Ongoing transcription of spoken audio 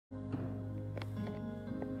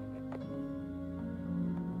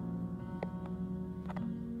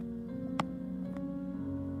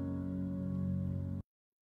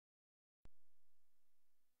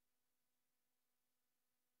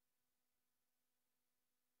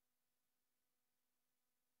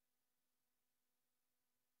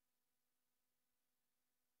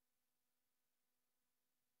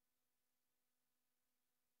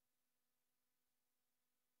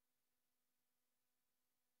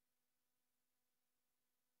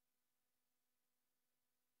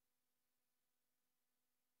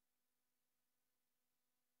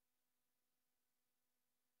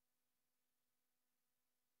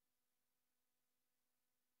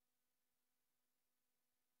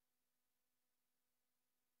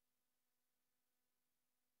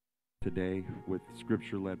today with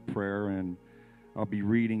scripture-led prayer, and I'll be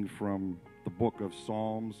reading from the book of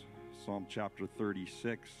Psalms, Psalm chapter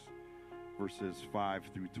 36, verses 5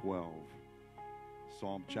 through 12.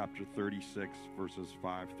 Psalm chapter 36, verses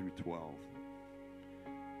 5 through 12.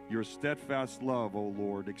 Your steadfast love, O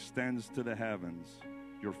Lord, extends to the heavens,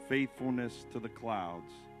 your faithfulness to the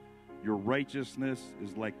clouds. Your righteousness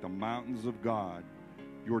is like the mountains of God.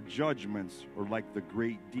 Your judgments are like the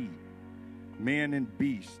great deep. Man and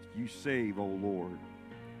beast you save, O Lord.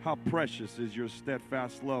 How precious is your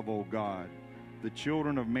steadfast love, O God. The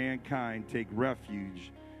children of mankind take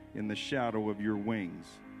refuge in the shadow of your wings.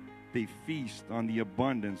 They feast on the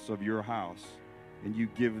abundance of your house, and you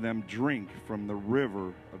give them drink from the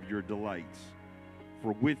river of your delights.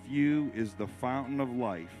 For with you is the fountain of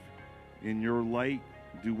life. In your light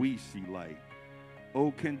do we see light.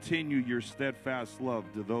 O continue your steadfast love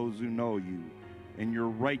to those who know you, and your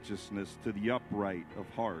righteousness to the upright of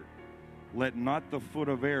heart. Let not the foot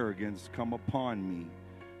of arrogance come upon me,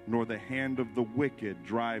 nor the hand of the wicked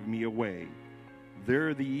drive me away.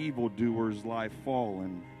 There the evildoers lie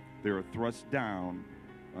fallen, they are thrust down,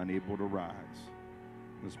 unable to rise.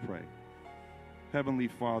 Let's pray. Heavenly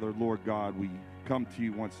Father, Lord God, we come to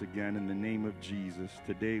you once again in the name of Jesus.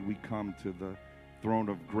 Today we come to the throne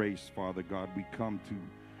of grace, Father God. We come to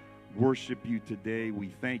worship you today. We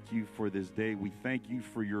thank you for this day. We thank you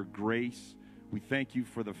for your grace. We thank you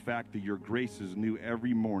for the fact that your grace is new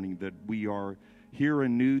every morning, that we are here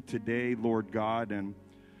anew today, Lord God, and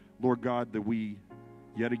Lord God, that we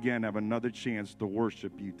yet again have another chance to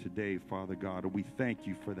worship you today, Father God, and we thank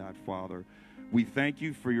you for that, Father. We thank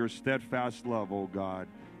you for your steadfast love, oh God,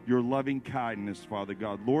 your loving kindness, Father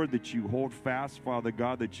God. Lord, that you hold fast, Father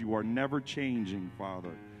God, that you are never changing,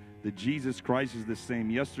 Father, that Jesus Christ is the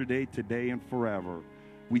same yesterday, today, and forever.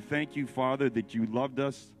 We thank you, Father, that you loved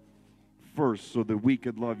us first so that we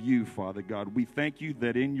could love you, Father God. We thank you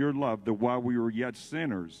that in your love, that while we were yet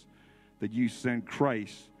sinners, that you sent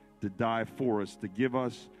Christ to die for us, to give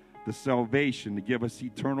us the salvation, to give us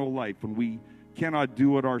eternal life. And we cannot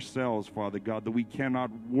do it ourselves, Father God, that we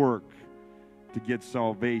cannot work to get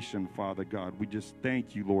salvation, Father God. We just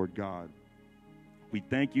thank you, Lord God. We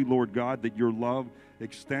thank you, Lord God, that your love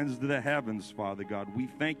extends to the heavens, Father God. We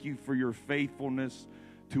thank you for your faithfulness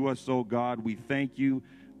to us, oh God. We thank you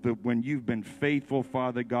that when you've been faithful,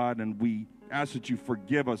 Father God, and we ask that you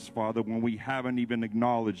forgive us, Father, when we haven't even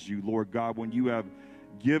acknowledged you, Lord God, when you have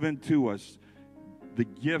given to us the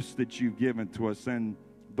gifts that you've given to us and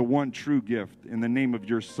the one true gift in the name of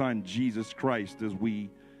your Son, Jesus Christ, as we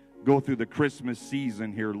go through the Christmas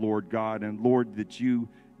season here, Lord God, and Lord, that you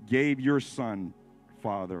gave your Son,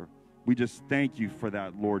 Father. We just thank you for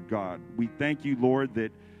that, Lord God. We thank you, Lord,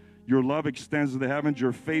 that your love extends to the heavens,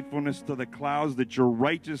 your faithfulness to the clouds, that your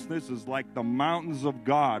righteousness is like the mountains of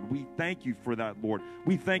God. We thank you for that, Lord.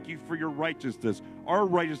 We thank you for your righteousness. Our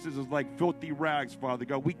righteousness is like filthy rags, Father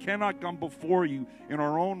God. We cannot come before you in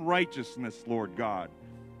our own righteousness, Lord God,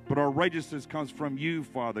 but our righteousness comes from you,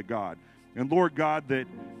 Father God. And Lord God, that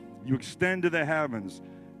you extend to the heavens,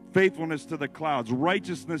 faithfulness to the clouds,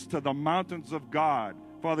 righteousness to the mountains of God.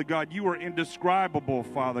 Father God, you are indescribable,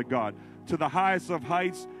 Father God. To the highest of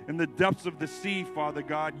heights and the depths of the sea, Father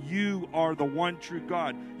God, you are the one true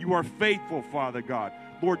God. You are faithful, Father God.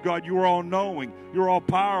 Lord God, you are all-knowing. You're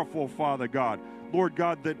all-powerful, Father God. Lord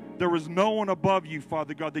God, that there is no one above you,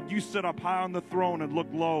 Father God, that you sit up high on the throne and look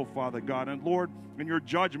low, Father God. And Lord, and your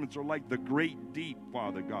judgments are like the great deep,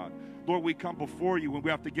 Father God. Lord, we come before you and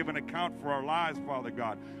we have to give an account for our lives, Father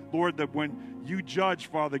God. Lord, that when you judge,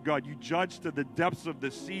 Father God, you judge to the depths of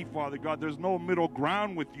the sea, Father God. There's no middle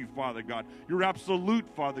ground with you, Father God. You're absolute,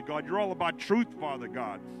 Father God. You're all about truth, Father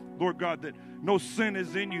God. Lord God, that no sin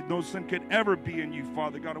is in you. No sin could ever be in you,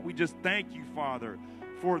 Father God. And we just thank you, Father,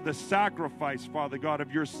 for the sacrifice, Father God,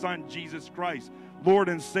 of your Son, Jesus Christ, Lord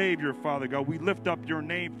and Savior, Father God. We lift up your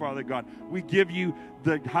name, Father God. We give you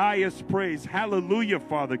the highest praise. Hallelujah,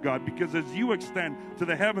 Father God, because as you extend to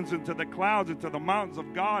the heavens and to the clouds and to the mountains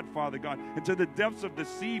of God, Father God, and to the depths of the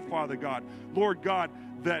sea, Father God, Lord God,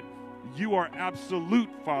 that you are absolute,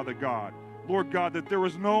 Father God. Lord God, that there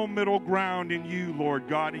is no middle ground in you, Lord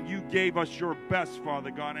God, and you gave us your best,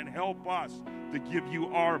 Father God, and help us to give you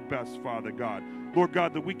our best, Father God. Lord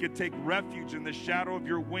God, that we could take refuge in the shadow of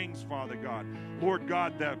your wings, Father God. Lord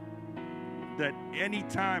God, that any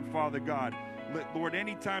time, Father God, Lord,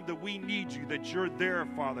 anytime that we need you, that you're there,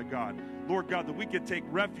 Father God. Lord God, that we can take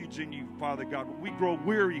refuge in you, Father God. When we grow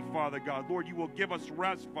weary, Father God, Lord, you will give us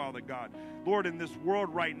rest, Father God. Lord, in this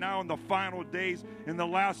world right now, in the final days, in the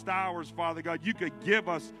last hours, Father God, you could give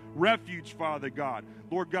us refuge, Father God.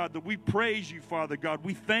 Lord God, that we praise you, Father God.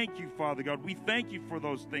 We thank you, Father God. We thank you for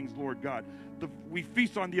those things, Lord God. We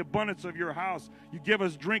feast on the abundance of your house. You give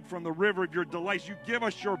us drink from the river of your delights. You give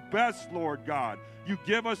us your best, Lord God. You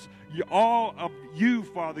give us all of you,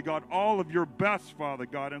 Father God, all of your best, Father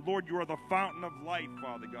God. And Lord, you are the fountain of life,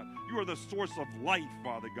 Father God. You are the source of life,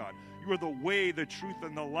 Father God. You are the way, the truth,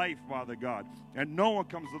 and the life, Father God. And no one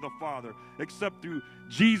comes to the Father except through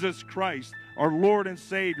Jesus Christ, our Lord and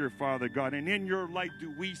Savior, Father God. And in your light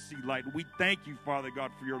do we see light. We thank you, Father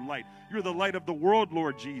God, for your light. You're the light of the world,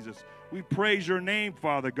 Lord Jesus. We praise your name,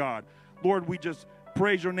 Father God. Lord, we just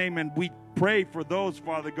praise your name, and we pray for those,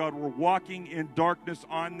 Father God, who are walking in darkness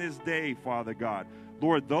on this day, Father God.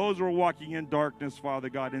 Lord, those who are walking in darkness, Father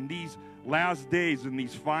God, in these last days, in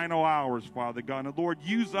these final hours, Father God. And Lord,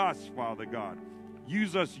 use us, Father God.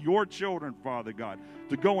 Use us, your children, Father God,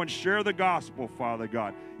 to go and share the gospel, Father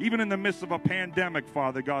God. Even in the midst of a pandemic,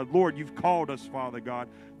 Father God, Lord, you've called us, Father God,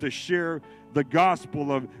 to share the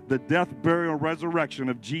gospel of the death, burial, and resurrection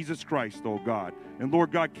of Jesus Christ, oh God. And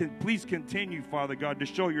Lord God, please continue, Father God, to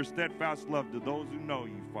show your steadfast love to those who know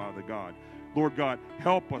you, Father God. Lord God,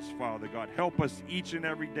 help us, Father God. Help us each and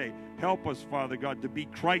every day. Help us, Father God, to be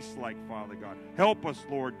Christ-like, Father God. Help us,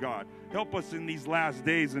 Lord God. Help us in these last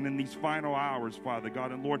days and in these final hours, Father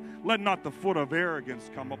God. And Lord, let not the foot of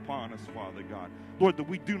arrogance come upon us, Father God. Lord, that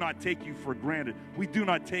we do not take you for granted. We do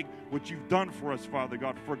not take what you've done for us, Father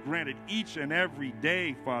God, for granted each and every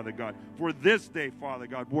day, Father God. For this day, Father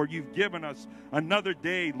God, where you've given us another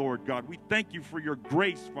day, Lord God. We thank you for your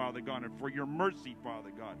grace, Father God, and for your mercy,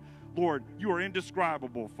 Father God. Lord, you are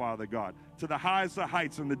indescribable, Father God, to the highest of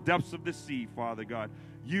heights and the depths of the sea, Father God.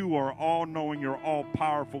 You are all-knowing. You're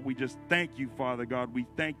all-powerful. We just thank you, Father God. We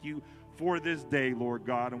thank you for this day, Lord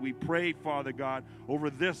God. And we pray, Father God, over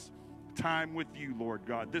this time with you, Lord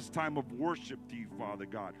God, this time of worship to you, Father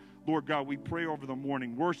God. Lord God, we pray over the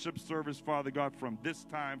morning worship service, Father God, from this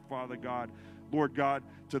time, Father God, Lord God,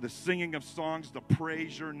 to the singing of songs to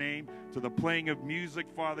praise your name, to the playing of music,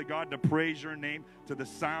 Father God, to praise your name, to the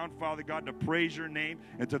sound, Father God, to praise your name,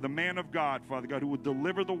 and to the man of God, Father God, who would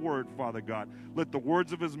deliver the word, Father God. Let the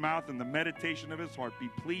words of his mouth and the meditation of his heart be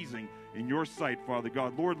pleasing in your sight, Father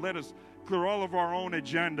God. Lord, let us clear all of our own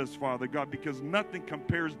agendas, Father God, because nothing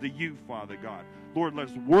compares to you, Father God. Lord,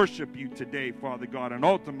 let's worship you today, Father God. And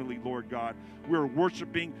ultimately, Lord God, we're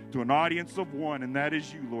worshiping to an audience of one, and that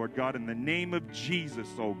is you, Lord God, in the name of Jesus,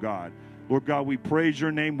 oh God. Lord God, we praise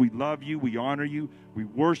your name. We love you. We honor you. We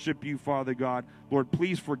worship you, Father God. Lord,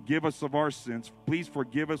 please forgive us of our sins. Please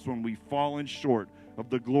forgive us when we've fallen short of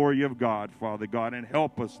the glory of God, Father God. And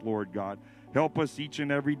help us, Lord God. Help us each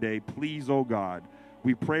and every day. Please, oh God.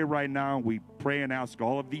 We pray right now, and we pray and ask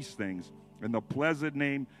all of these things in the pleasant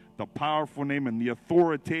name, the powerful name, and the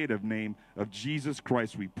authoritative name of Jesus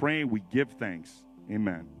Christ. We pray and we give thanks.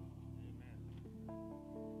 Amen.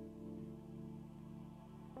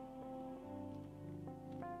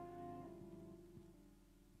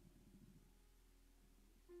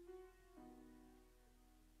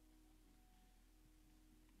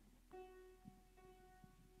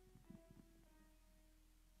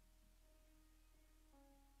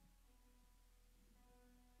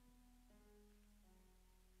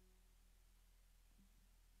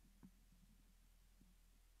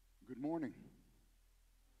 Good morning.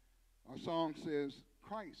 Our song says,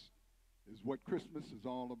 Christ is what Christmas is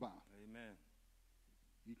all about. Amen.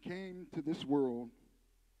 He came to this world,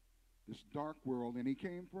 this dark world, and he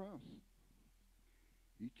came for us.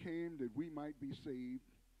 He came that we might be saved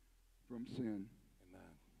from sin.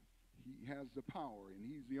 Amen. He has the power, and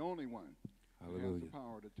he's the only one who has the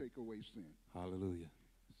power to take away sin. Hallelujah.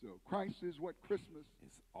 So Christ is what Christmas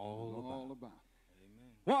is all about.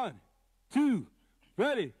 Amen. 1, 2,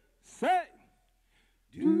 ready, set.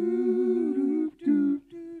 Do, do, do,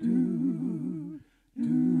 do, do,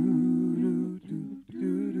 do, do,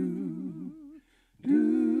 do, do, do,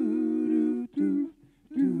 do,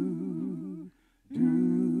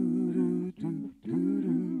 do,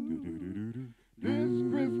 do. This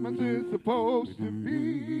Christmas is supposed to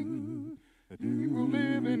be people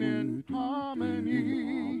living in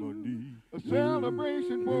harmony, a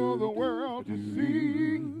celebration for the world to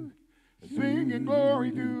see, singing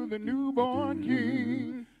glory to the newborn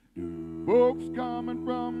King. Folks coming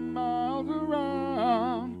from miles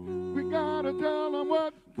around, we gotta tell them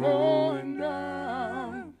what's going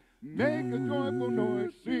down. Make a joyful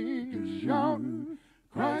noise, sing and shout.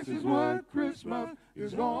 Christ is what Christmas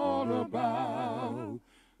is all about.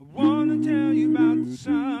 I want to tell you about the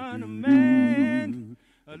Son of Man,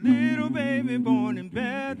 a little baby born in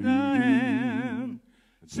Bethlehem.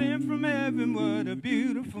 Sent from heaven, what a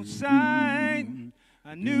beautiful sight.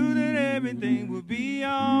 I knew that everything would be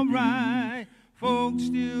alright. Folks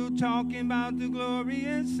still talking about the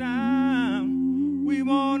glorious sound. We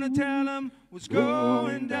want to tell them what's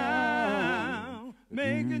going down.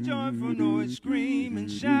 Make a joyful noise, scream and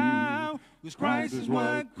shout, 'cause Christ is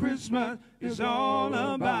what Christmas is all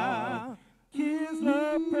about. Kids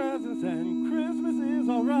love presents and Christmas is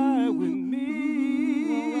alright with me.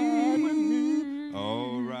 Alright with me.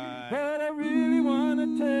 Alright. But I really want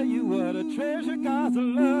to tell you what a treasure God's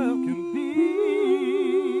love can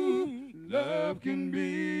be. Love can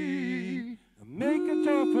be. Make a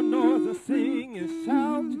joyful noise and sing and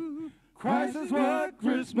shout. Christ is what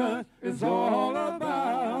Christmas is all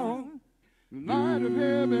about. The light of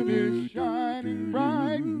heaven is shining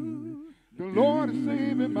bright. The Lord is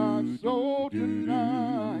saving my soul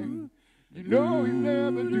tonight. You know He's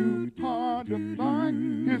never too hard to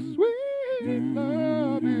find. His sweet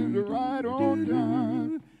love is right on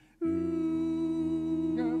time.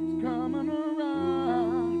 It's coming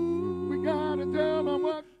around. We gotta tell them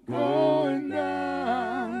what's going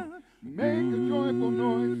down. Make a joyful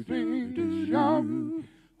noise, sing and shout.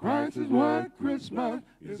 Christ is what Christmas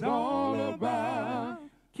is all about.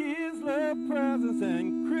 Kids love presents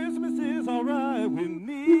and Christmas is alright with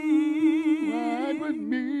me. Right with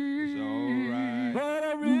me. It's alright. But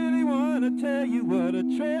I really want to tell you what a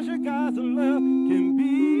treasure God's love can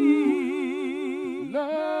be.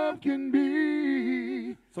 Love can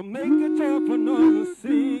be. So make a joyful noise and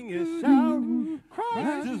sing and shout.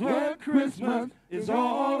 Christ is what Christmas is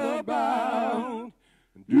all about.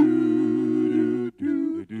 Do, do,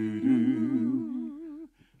 do, do, do.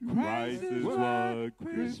 Christ is what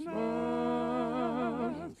Christmas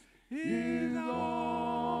is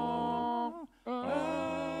all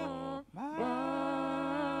about.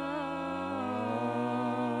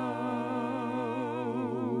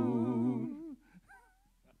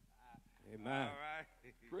 Amen.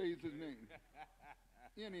 Praise His name.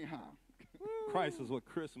 Anyhow. Christ is what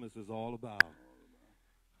Christmas is all about.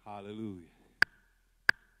 Hallelujah.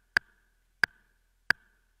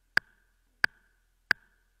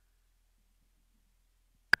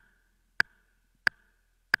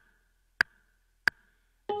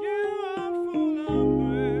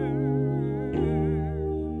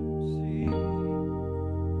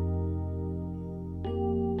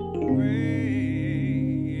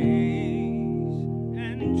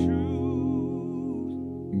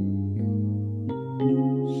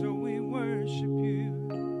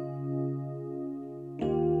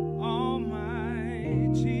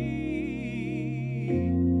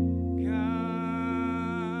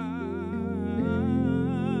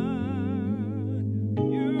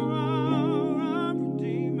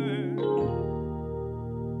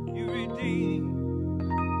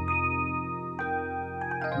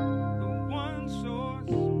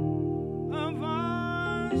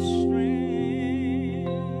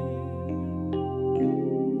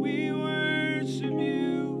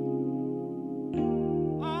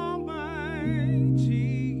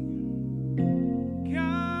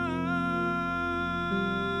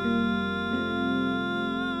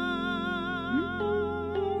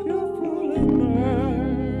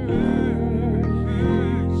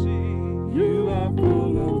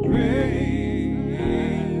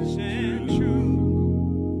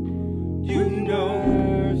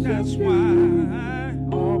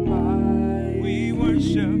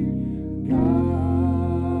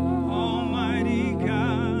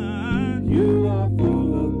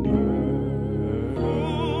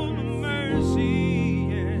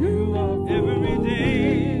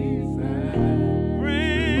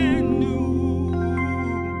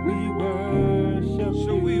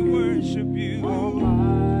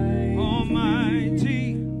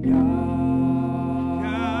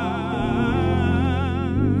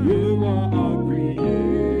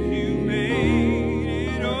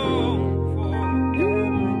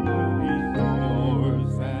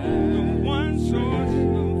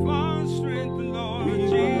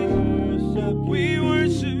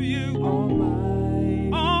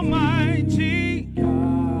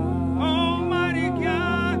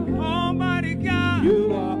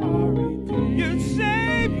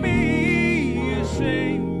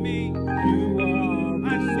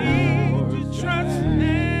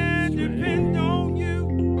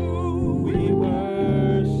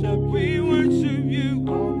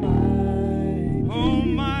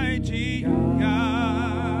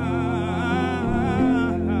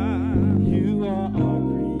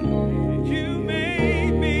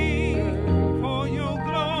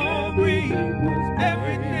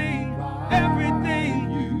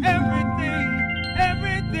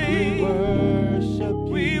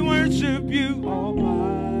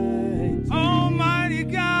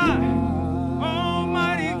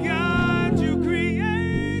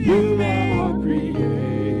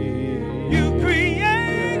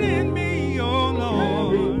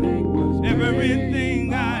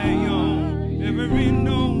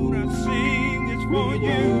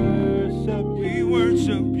 We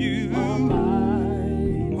worship you.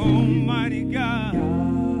 Almighty God.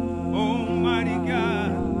 Almighty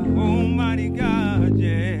God. Almighty God,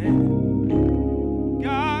 yeah.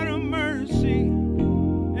 God of mercy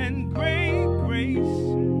and great grace,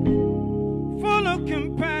 full of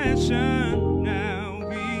compassion, now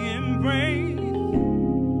we embrace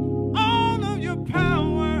all of your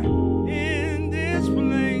power in this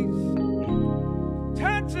place.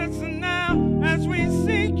 Touch us now as we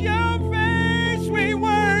seek your face. We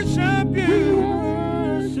worship you.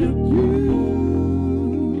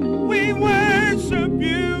 We worship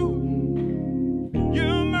you.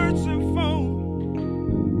 You're merciful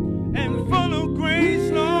and full of grace,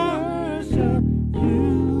 Lord.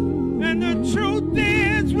 And the truth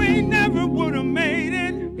is we never would have made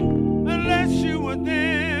it unless you were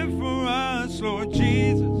there for us, Lord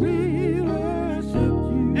Jesus.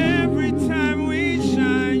 Every time we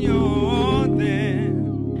shine, you're there.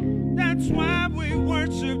 That's why we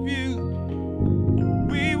worship you.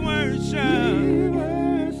 We worship.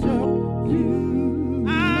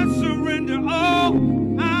 I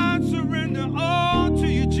surrender all to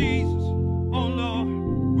you, Jesus. Oh Lord,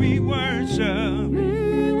 we worship.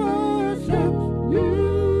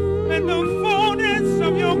 And the fullness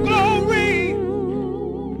of your glory.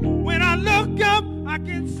 When I look up, I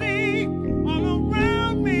can see all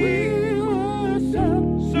around me.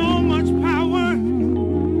 So much power.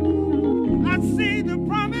 I see the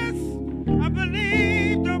promise. I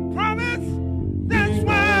believe the promise. That's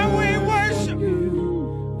why we worship.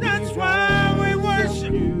 That's why we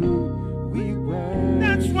worship.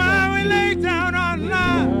 That's why we lay down our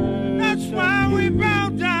lives. That's why we bow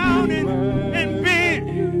down and bend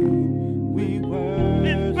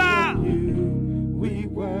and bow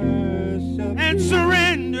and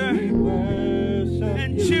surrender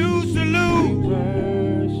and choose to lose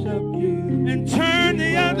and turn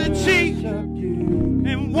the other cheek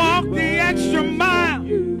and walk the extra mile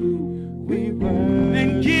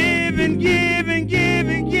and give and give and give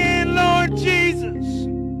again, Lord Jesus.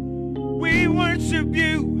 We worship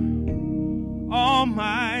you,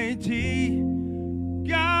 Almighty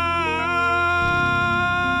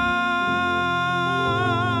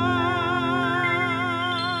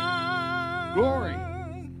God. Glory.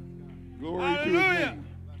 Glory to his Hallelujah. name.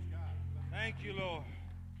 Thank you, Lord.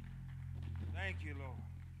 Thank you, Lord.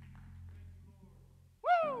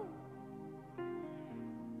 Woo!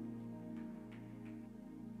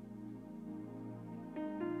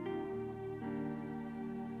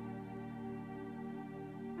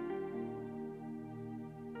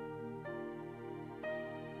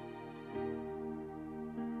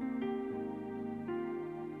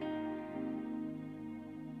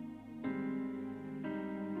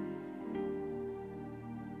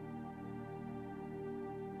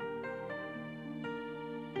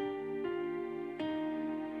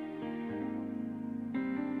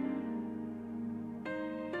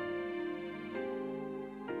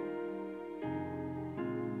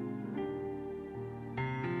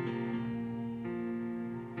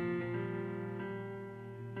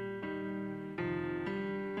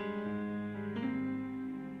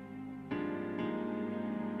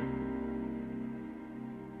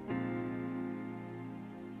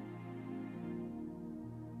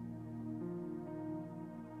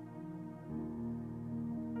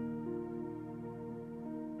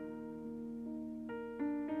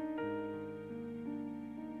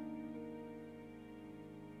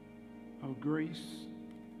 Of grace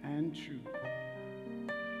and truth.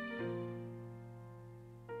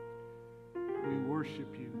 We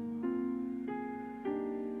worship you,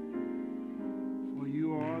 for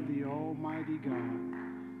you are the Almighty God.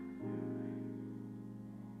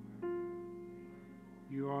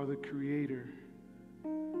 You are the Creator.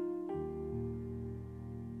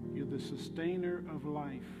 You're the sustainer of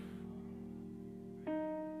life.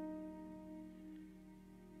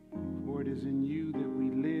 For it is in you that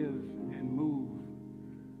we live and move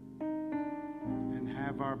and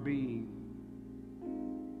have our being.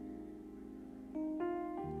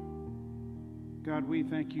 God, we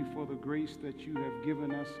thank you for the grace that you have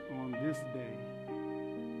given us on this day.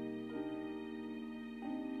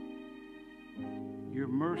 Your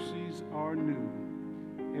mercies are new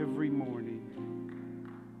every morning.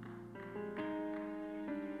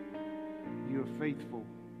 You're faithful.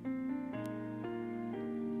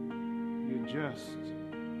 You're just.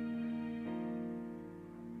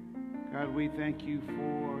 God, we thank you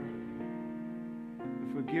for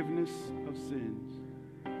the forgiveness of sins.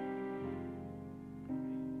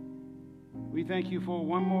 We thank you for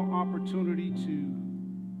one more opportunity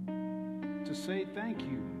to say thank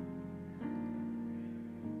you.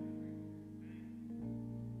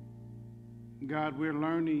 God, we're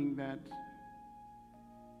learning that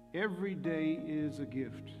every day is a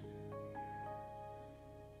gift.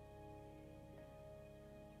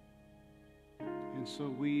 And so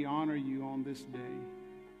we honor you on this day.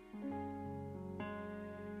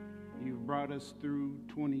 You've brought us through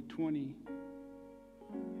 2020.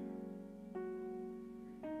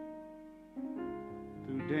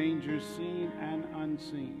 Through dangers seen and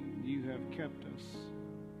unseen, you have kept us.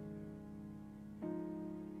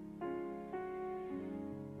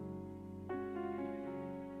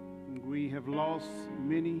 We have lost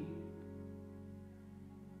many,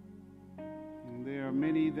 and there are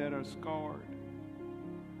many that are scarred.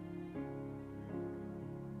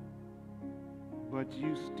 But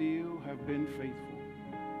you still have been faithful.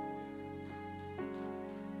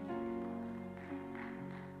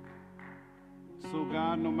 So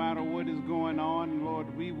God, no matter what is going on,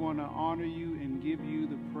 Lord, we want to honor you and give you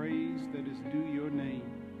the praise that is due your name.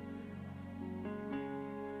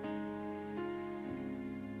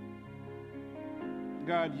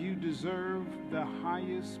 God, you deserve the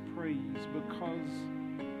highest praise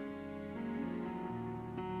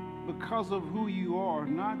because of who you are,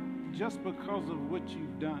 not just because of what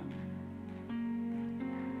you've done.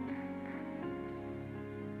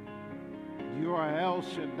 You are El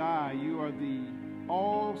Shaddai. You are the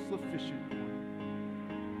all-sufficient one.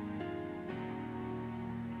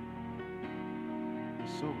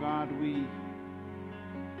 So God, we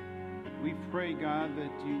pray, God,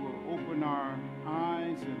 that you will open our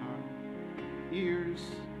eyes and our ears,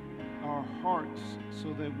 our hearts,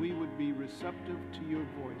 so that we would be receptive to your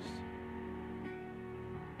voice.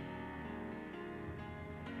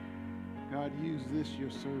 God, use this,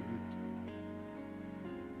 your servant.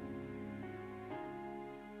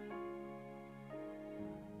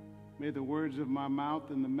 May the words of my mouth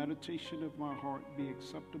and the meditation of my heart be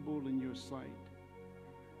acceptable in your sight.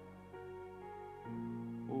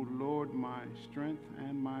 O Lord, my strength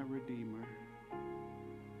and my Redeemer.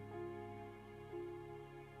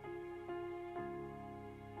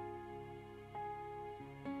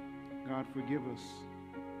 God, forgive us.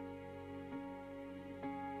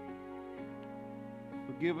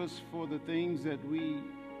 Forgive us for the things that we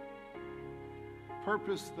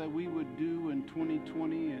purposed that we would do in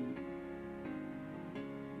 2020, and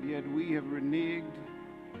yet we have reneged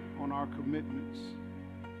on our commitments.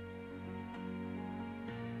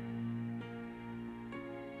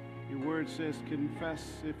 Your word says,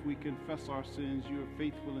 confess. If we confess our sins, you are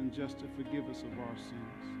faithful and just to forgive us of our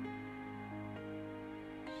sins.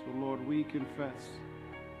 So, Lord, we confess.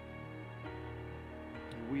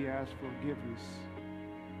 And we ask forgiveness.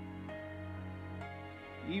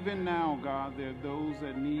 Even now, God, there are those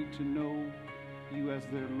that need to know you as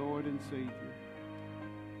their Lord and Savior.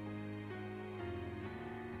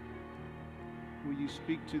 Will you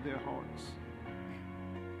speak to their hearts?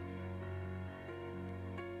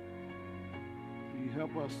 Will you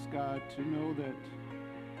help us, God, to know that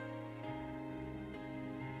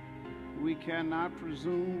we cannot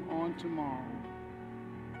presume on tomorrow,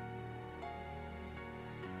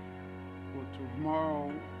 for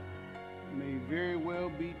tomorrow may very well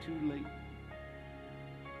be too late.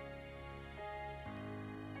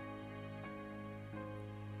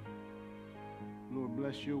 Lord,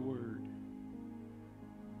 bless your word.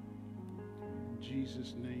 In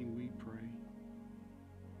Jesus' name we pray.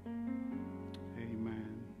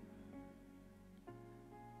 Amen.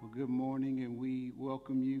 Well, good morning, and we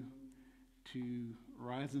welcome you to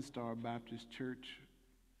Rising Star Baptist Church.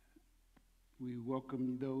 We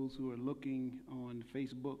welcome those who are looking on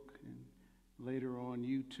Facebook and later on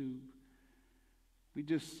YouTube. We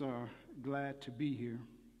just are glad to be here.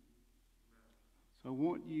 So I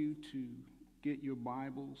want you to get your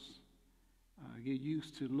Bibles, get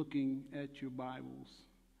used to looking at your Bibles,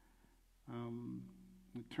 and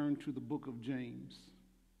turn to the book of James.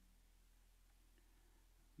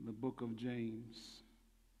 The book of James,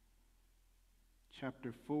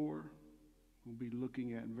 chapter 4. We'll be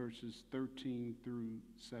looking at verses 13 through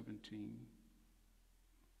 17.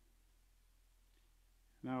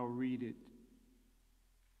 And I'll read it.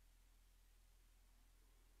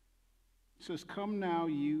 It says, "Come now,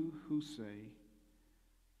 you who say,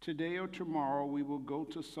 today or tomorrow we will go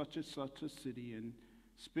to such and such a city and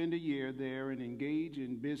spend a year there and engage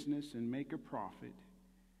in business and make a profit.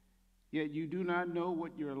 Yet you do not know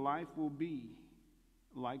what your life will be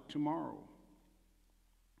like tomorrow.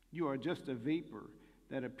 You are just a vapor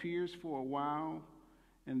that appears for a while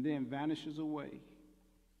and then vanishes away.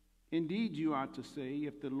 Indeed, you ought to say,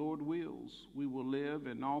 if the Lord wills, we will live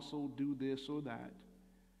and also do this or that.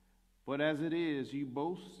 But as it is, you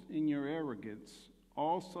boast in your arrogance.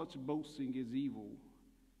 All such boasting is evil.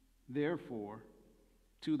 Therefore,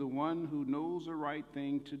 to the one who knows the right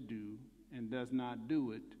thing to do and does not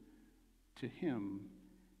do it, to him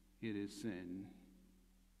it is sin.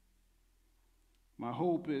 My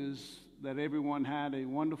hope is that everyone had a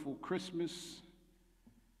wonderful Christmas.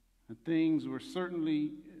 And things were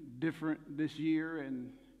certainly different this year,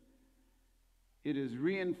 and it has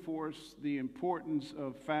reinforced the importance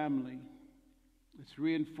of family. It's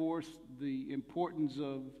reinforced the importance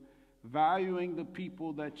of valuing the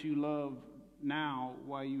people that you love now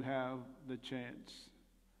while you have the chance.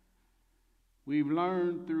 We've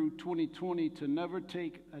learned through 2020 to never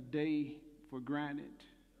take a day for granted.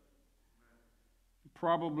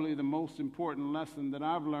 Probably the most important lesson that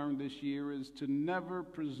I've learned this year is to never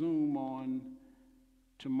presume on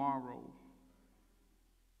tomorrow.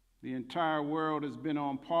 The entire world has been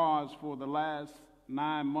on pause for the last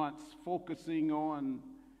 9 months, focusing on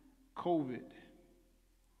COVID,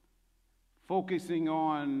 focusing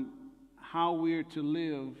on how we're to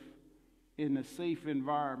live in a safe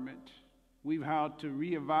environment. We've had to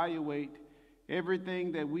reevaluate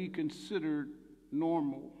everything that we considered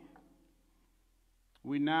normal.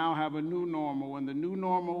 We now have a new normal, and the new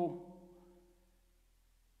normal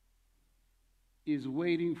is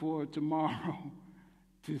waiting for tomorrow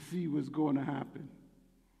to see what's going to happen.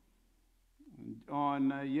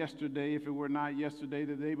 On yesterday, if it were not yesterday,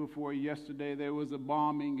 the day before yesterday, there was a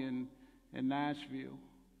bombing in Nashville.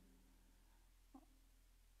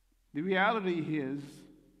 The reality is,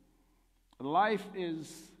 life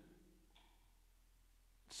is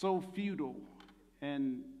so futile,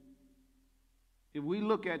 and if we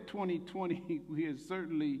look at 2020, we are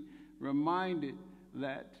certainly reminded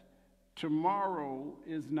that tomorrow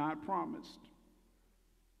is not promised.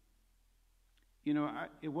 You know,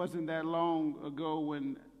 it wasn't that long ago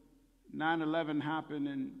when 9/11 happened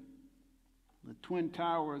and the Twin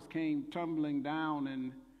Towers came tumbling down,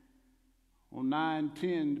 and on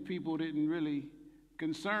 9/10, people didn't really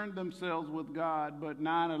concern themselves with God, but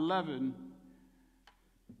 9/11,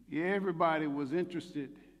 everybody was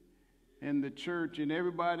interested in the church, and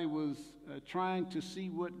everybody was trying to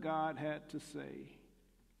see what God had to say.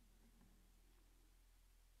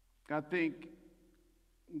 I think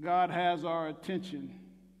God has our attention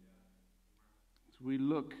as we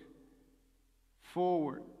look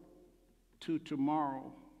forward to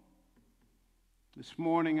tomorrow. This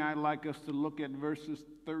morning, I'd like us to look at verses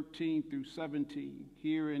 13 through 17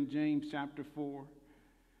 here in James chapter 4,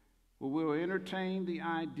 where we'll entertain the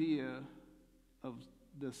idea of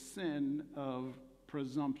the sin of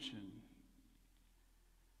presumption.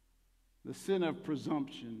 The sin of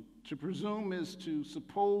presumption. To presume is to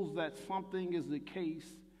suppose that something is the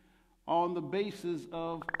case on the basis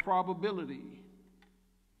of probability.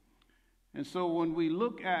 And so when we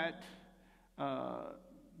look at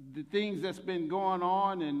the things that's been going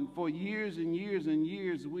on, and for years and years and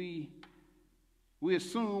years, we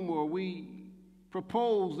assume or we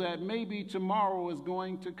propose that maybe tomorrow is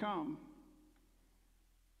going to come.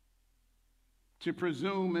 To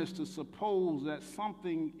presume is to suppose that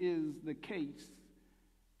something is the case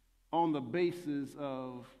on the basis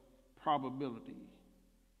of probability.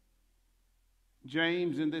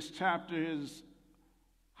 James in this chapter has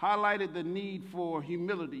highlighted the need for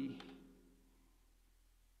humility.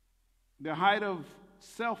 The height of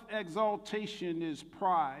self-exaltation is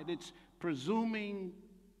pride. It's presuming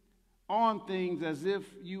on things as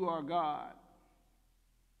if you are God.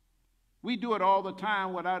 We do it all the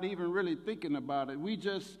time without even really thinking about it. We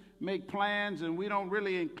just make plans and we don't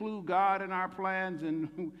really include God in our plans,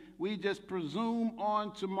 and we just presume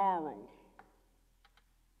on tomorrow.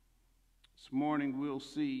 This morning we'll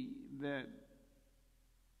see that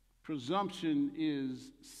presumption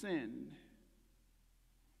is sin.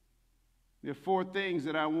 There are 4 things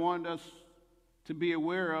that I want us to be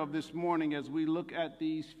aware of this morning as we look at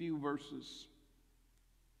these few verses.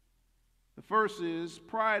 The first is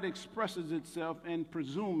pride expresses itself in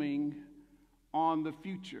presuming on the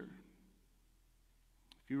future.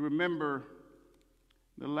 If you remember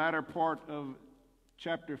the latter part of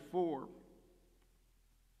chapter 4,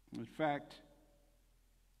 in fact,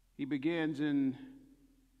 he begins in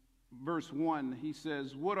verse 1. He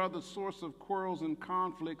says, "What are the source of quarrels and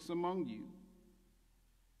conflicts among you?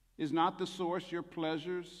 Is not the source your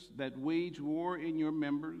pleasures that wage war in your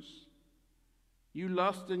members? You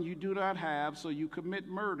lust and you do not have, so you commit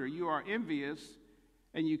murder. You are envious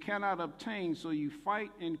and you cannot obtain, so you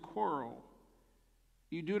fight and quarrel.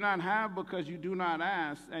 You do not have because you do not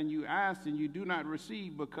ask, and you ask and you do not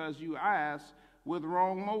receive because you ask with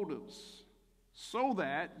wrong motives, so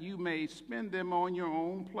that you may spend them on your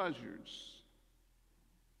own pleasures.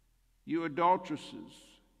 You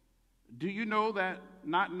adulteresses, Do you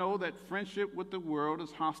not know that friendship with the world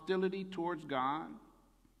is hostility towards God?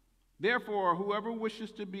 Therefore, whoever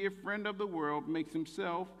wishes to be a friend of the world makes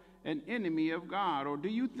himself an enemy of God. Or do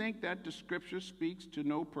you think that the scripture speaks to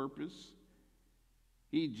no purpose?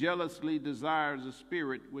 He jealously desires a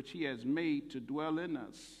spirit which he has made to dwell in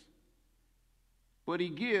us. But he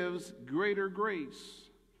gives greater grace.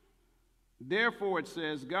 Therefore, it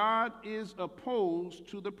says, God is opposed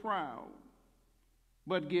to the proud,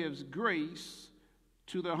 but gives grace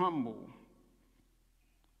to the humble.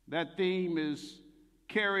 That theme is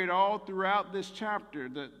carried all throughout this chapter.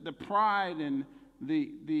 The pride and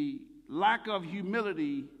the lack of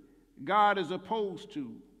humility God is opposed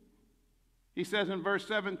to. He says in verse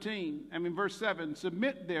 7,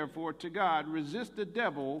 submit therefore to God, resist the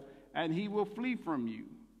devil, and he will flee from you.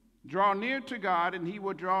 Draw near to God, and he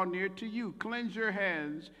will draw near to you. Cleanse your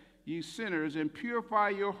hands, you sinners, and purify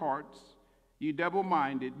your hearts, you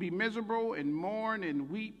double-minded. Be miserable and mourn and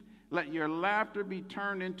weep. Let your laughter be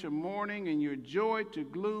turned into mourning and your joy to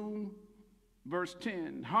gloom. Verse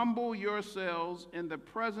 10, humble yourselves in the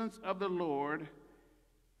presence of the Lord,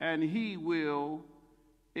 and he will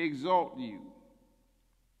exalt you.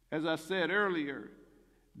 As I said earlier,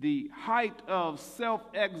 the height of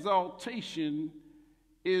self-exaltation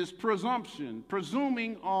is presumption,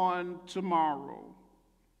 presuming on tomorrow,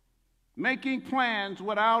 making plans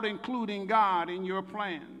without including God in your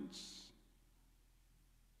plans.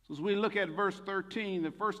 So as we look at verse 13,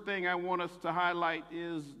 the first thing I want us to highlight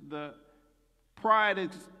is the pride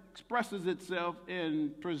expresses itself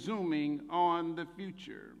in presuming on the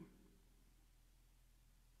future.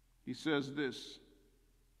 He says this,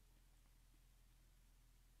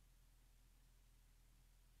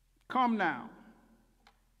 come now,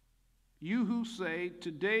 you who say,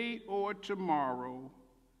 today or tomorrow,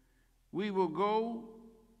 we will go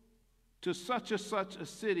to such a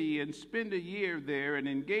city and spend a year there and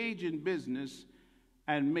engage in business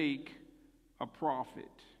and make a profit.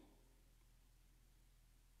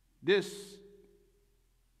 This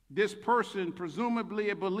person,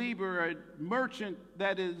 presumably a believer, a merchant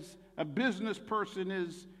that is a business person,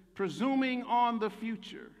 is presuming on the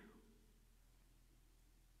future.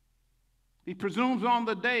 He presumes on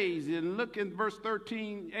the days. And look in verse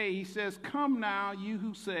 13a, he says, come now, you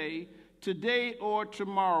who say, today or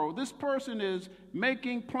tomorrow. This person is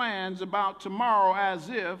making plans about tomorrow as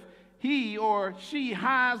if he or she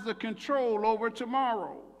has the control over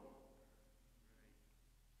tomorrow.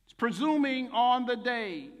 It's presuming on the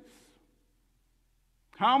days.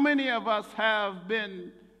 How many of us have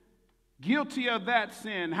been guilty of that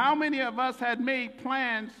sin? How many of us had made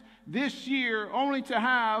plans this year only to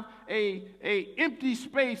have a empty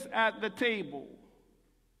space at the table?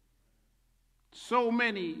 So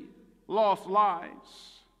many lost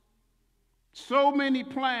lives. So many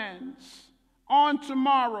plans on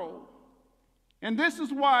tomorrow. And this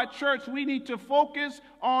is why, church, we need to focus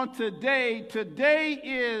on today. Today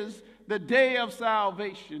is the day of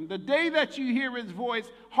salvation. The day that you hear his voice,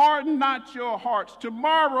 harden not your hearts.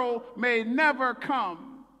 Tomorrow may never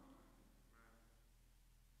come.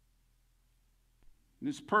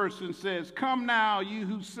 This person says, come now, you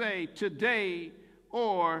who say today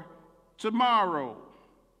or tomorrow,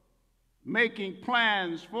 making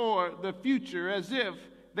plans for the future as if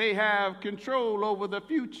they have control over the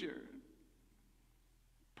future.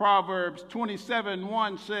 Proverbs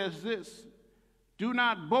 27:1 says this, do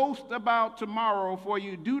not boast about tomorrow, for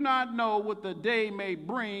you do not know what the day may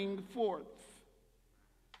bring forth.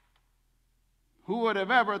 Who would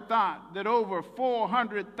have ever thought that over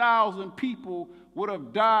 400,000 people would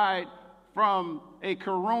have died from a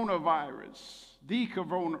coronavirus, the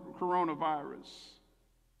coronavirus?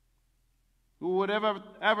 Who would have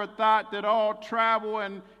ever thought that all travel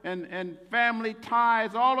and family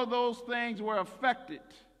ties, all of those things were affected,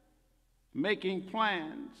 making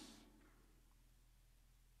plans?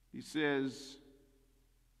 He says,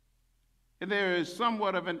 and there is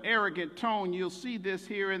somewhat of an arrogant tone. You'll see this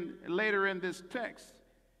here later in this text.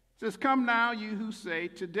 It says, come now, you who say,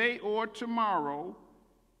 today or tomorrow.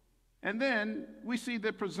 And then we see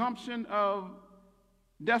the presumption of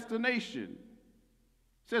destination.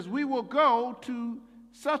 It says, we will go to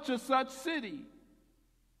such a such city.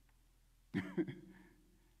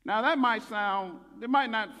 Now that might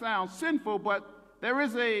not sound sinful, but there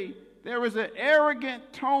is an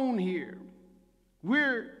arrogant tone here.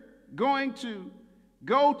 We're going to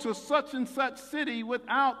go to such and such city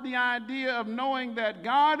without the idea of knowing that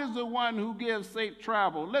God is the one who gives safe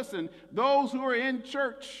travel. Listen, those who are in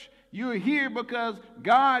church, you're here because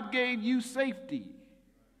God gave you safety.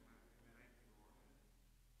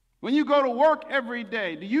 When you go to work every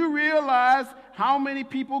day, do you realize how many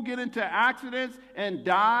people get into accidents and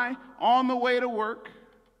die on the way to work?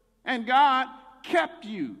 And God kept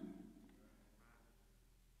you.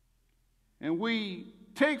 And we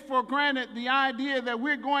take for granted the idea that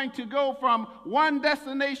we're going to go from one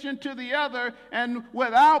destination to the other and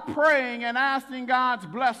without praying and asking God's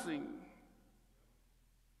blessing.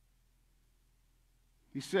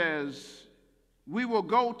 He says, we will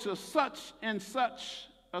go to such and such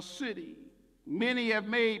a city. Many have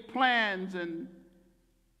made plans and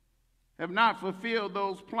have not fulfilled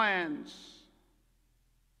those plans.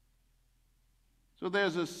 So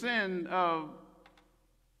there's a sin of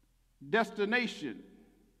destination,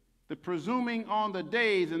 the presuming on the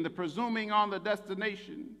days and the presuming on the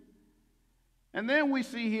destination. And then we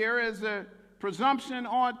see here is a presumption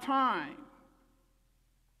on time.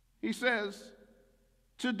 He says,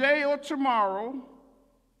 today or tomorrow,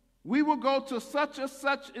 we will go to such a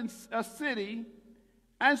city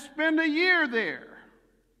and spend a year there.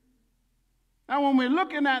 Now, when we're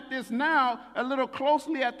looking at this now a little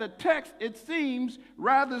closely at the text, it seems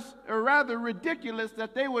rather ridiculous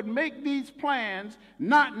that they would make these plans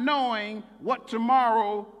not knowing what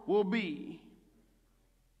tomorrow will be.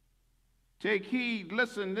 Take heed,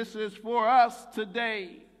 listen, this is for us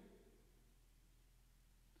today.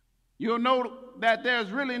 You'll note that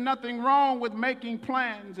there's really nothing wrong with making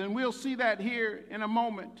plans, and we'll see that here in a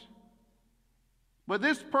moment. But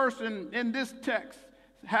this person in this text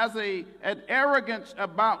has an arrogance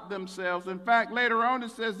about themselves. In fact, later on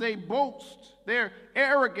it says they boast, their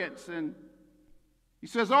arrogance. And he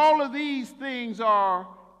says all of these things are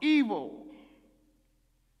evil.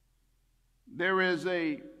 There is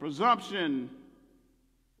a presumption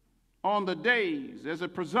on the days. There's a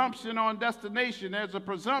presumption on destination. There's a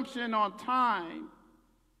presumption on time.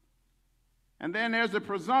 And then there's a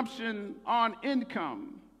presumption on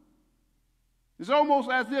income. It's almost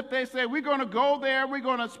as if they say, we're going to go there, we're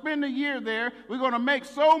going to spend a year there, we're going to make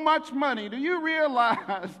so much money. Do you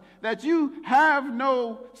realize that you have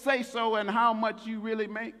no say-so in how much you really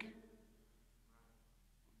make?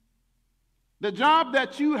 The job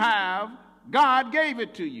that you have, God gave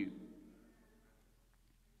it to you.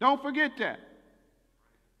 Don't forget that.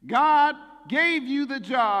 God gave you the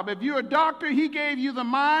job. If you're a doctor, he gave you the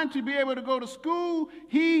mind to be able to go to school.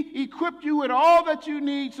 He equipped you with all that you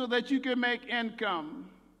need so that you can make income.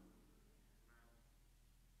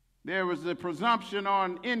 There was a presumption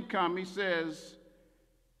on income. He says,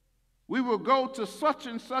 we will go to such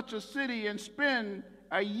and such a city and spend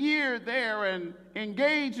a year there and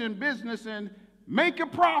engage in business and make a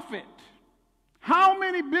profit. How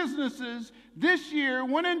many businesses this year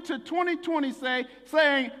went into 2020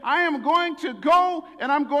 saying, I am going to go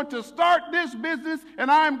and I'm going to start this business and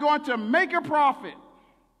I am going to make a profit?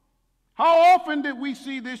 How often did we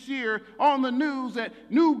see this year on the news that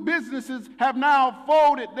new businesses have now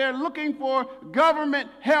folded? They're looking for government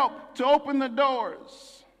help to open the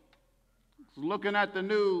doors. Looking at the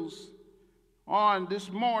news on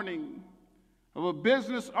this morning of a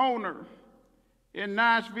business owner in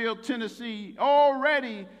Nashville, Tennessee,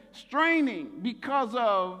 already straining because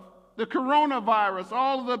of the coronavirus.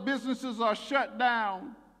 All of the businesses are shut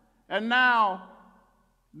down, and now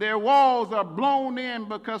their walls are blown in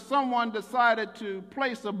because someone decided to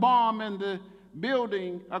place a bomb in the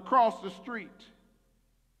building across the street.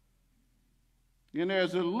 And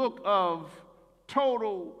there's a look of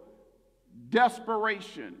total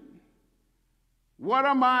desperation. What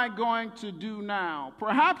am I going to do now?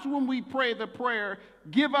 Perhaps when we pray the prayer,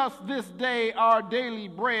 give us this day our daily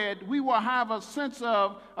bread, we will have a sense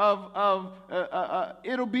of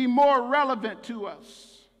it'll be more relevant to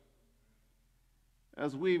us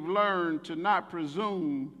as we've learned to not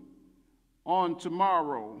presume on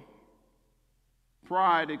tomorrow.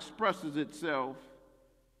 Pride expresses itself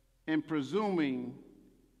in presuming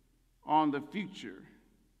on the future.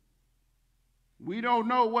 We don't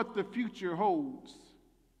know what the future holds,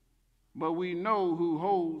 but we know who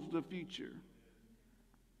holds the future.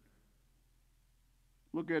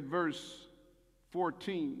 Look at verse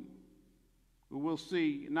 14. We'll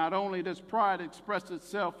see not only does pride express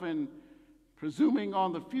itself in presuming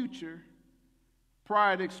on the future,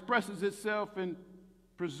 pride expresses itself in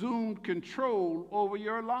presumed control over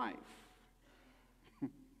your life.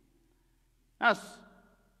 That's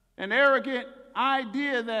an arrogant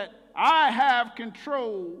idea that I have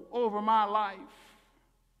control over my life.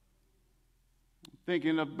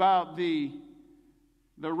 Thinking about the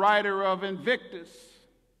writer of Invictus.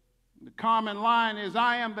 The common line is,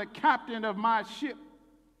 I am the captain of my ship.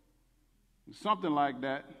 Something like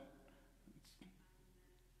that.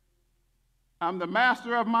 I'm the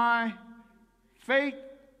master of my fate,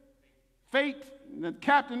 fate, the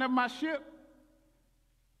captain of my ship?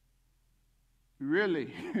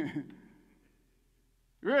 Really?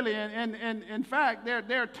 Really, and in fact,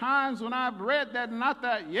 there are times when I've read that and I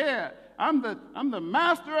thought, yeah, I'm the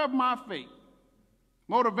master of my fate.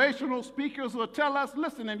 Motivational speakers will tell us,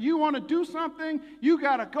 listen, if you want to do something, you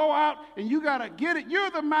got to go out and you got to get it.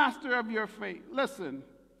 You're the master of your fate. Listen,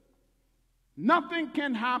 nothing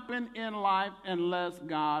can happen in life unless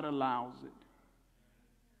God allows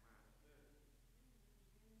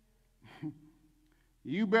it.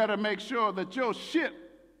 You better make sure that your ship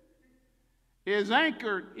is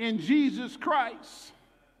anchored in Jesus Christ,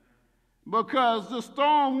 because the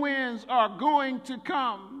storm winds are going to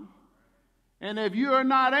come. And if you are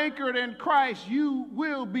not anchored in Christ, you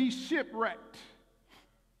will be shipwrecked.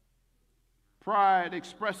 Pride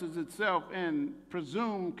expresses itself in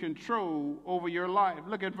presumed control over your life.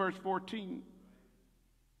 Look at verse 14.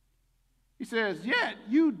 He says, yet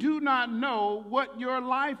you do not know what your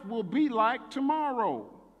life will be like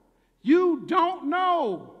tomorrow. You don't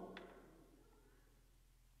know.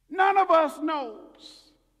 None of us knows.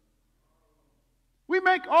 We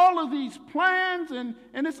make all of these plans, and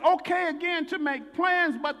it's okay again to make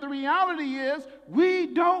plans, but the reality is we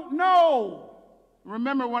don't know.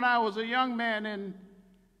 Remember when I was a young man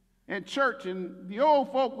in church, and the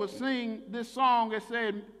old folk would sing this song that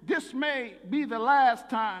said, this may be the last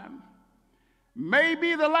time. May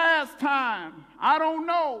be the last time. I don't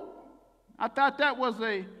know. I thought that was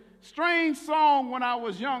a strange song when I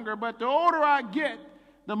was younger, but the older I get,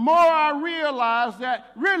 the more I realize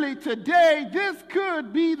that really today, this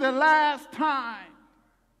could be the last time.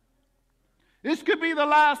 This could be the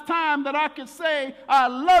last time that I could say, I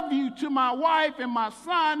love you to my wife and my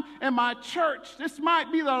son and my church. This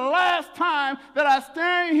might be the last time that I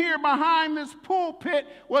stand here behind this pulpit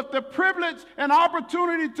with the privilege and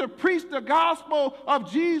opportunity to preach the gospel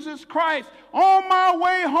of Jesus Christ on my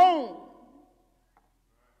way home.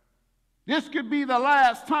 This could be the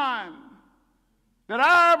last time that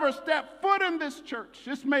I ever step foot in this church.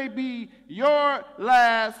 This may be your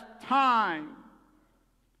last time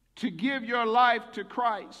to give your life to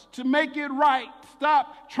Christ, to make it right.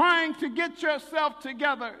 Stop trying to get yourself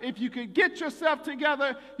together. If you could get yourself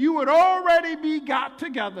together, you would already be got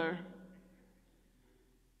together.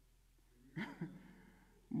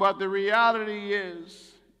 But the reality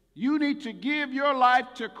is, you need to give your life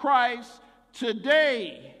to Christ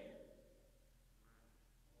today.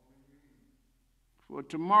 For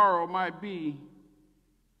tomorrow might be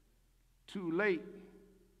too late.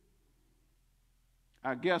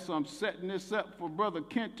 I guess I'm setting this up for Brother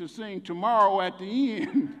Kent to sing tomorrow at the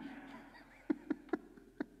end.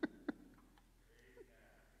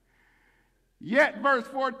 Yet, verse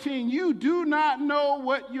 14, you do not know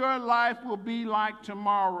what your life will be like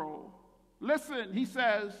tomorrow. Listen, he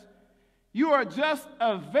says, you are just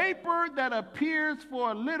a vapor that appears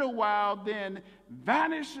for a little while, then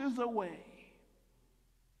vanishes away.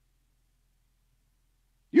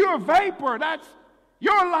 You're a vapor.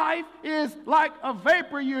 Your life is like a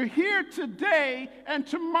vapor. You're here today, and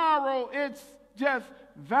tomorrow it just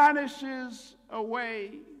vanishes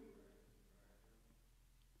away.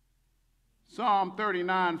 Psalm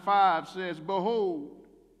 39:5 says, behold,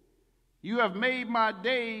 you have made my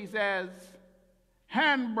days as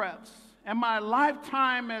handbreadths, and my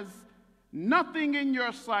lifetime as nothing in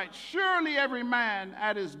your sight. Surely every man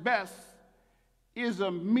at his best is a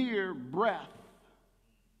mere breath.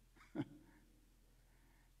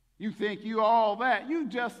 You think you all that. You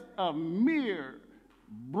just a mere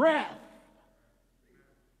breath.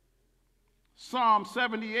 Psalm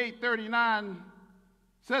 78:39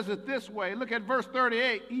 says it this way. Look at verse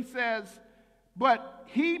 38. He says, but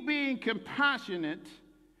he being compassionate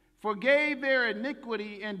forgave their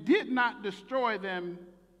iniquity and did not destroy them.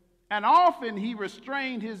 And often he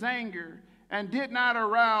restrained his anger and did not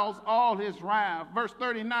arouse all his wrath. Verse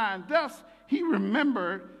 39, thus he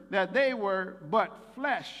remembered that they were but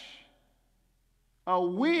flesh, a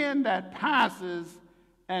wind that passes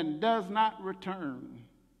and does not return.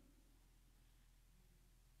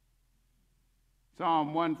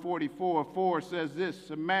 Psalm 144:4 says this,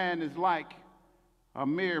 a man is like a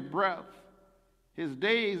mere breath. His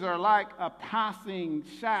days are like a passing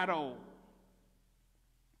shadow.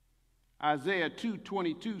 Isaiah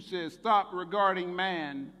 2:22 says, stop regarding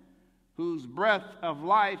man, whose breath of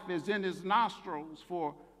life is in his nostrils,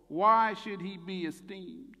 for why should he be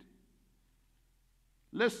esteemed?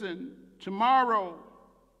 Listen, tomorrow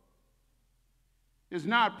is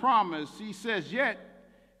not promised. He says, yet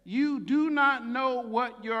you do not know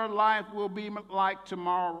what your life will be like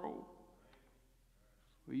tomorrow.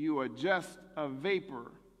 For you are just a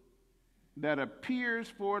vapor that appears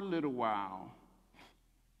for a little while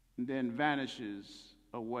and then vanishes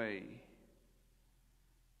away.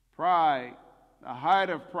 Pride, the height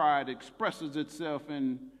of pride, expresses itself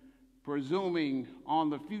in presuming on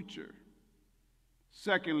the future.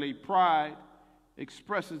 Secondly, pride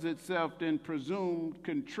expresses itself in presumed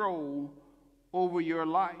control over your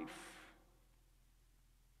life.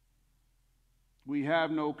 We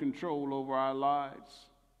have no control over our lives.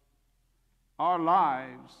 Our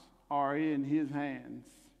lives are in His hands.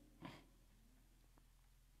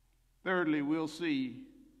 Thirdly, we'll see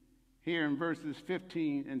here in verses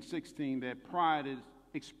 15 and 16 that pride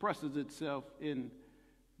expresses itself in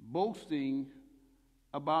boasting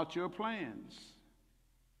about your plans.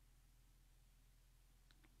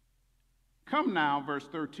 Come now, verse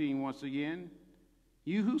 13 once again.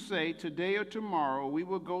 You who say, today or tomorrow we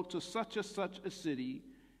will go to such a city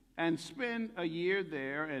and spend a year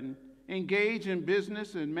there and engage in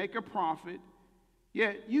business and make a profit,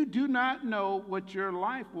 yet you do not know what your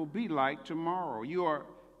life will be like tomorrow. You are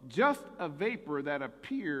just a vapor that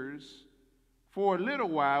appears for a little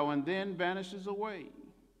while and then vanishes away.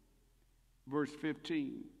 Verse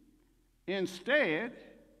 15. Instead,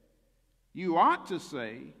 you ought to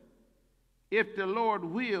say, if the Lord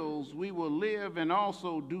wills, we will live and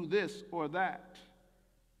also do this or that.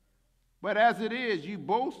 But as it is, you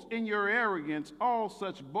boast in your arrogance. All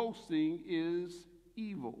such boasting is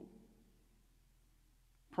evil.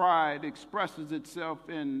 Pride expresses itself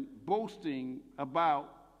in boasting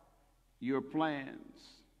about your plans.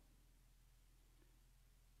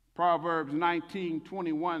 Proverbs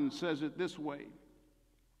 19:21 says it this way.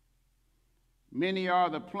 Many are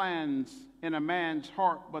the plans in a man's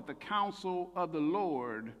heart, but the counsel of the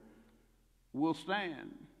Lord will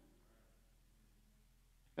stand.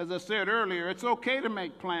 As I said earlier, it's okay to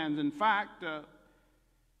make plans. In fact,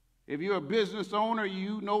 if you're a business owner,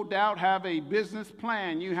 you no doubt have a business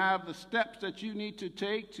plan. You have the steps that you need to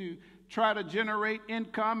take to try to generate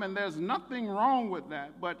income, and there's nothing wrong with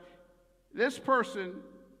that. But this person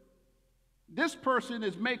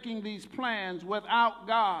is making these plans without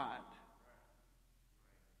God.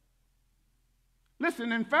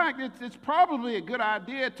 Listen, in fact, it's probably a good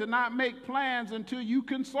idea to not make plans until you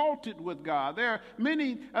consulted with God. There are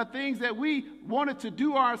many things that we wanted to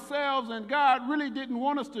do ourselves, and God really didn't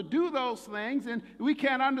want us to do those things, and we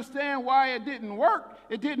can't understand why it didn't work.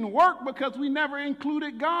 It didn't work because we never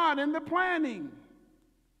included God in the planning.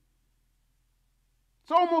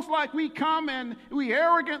 It's almost like we come and we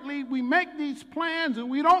arrogantly, we make these plans and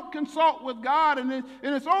we don't consult with God. And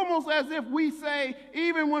it's almost as if we say,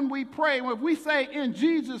 even when we pray, if we say in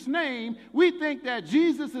Jesus' name, we think that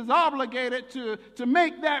Jesus is obligated to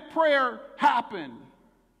make that prayer happen.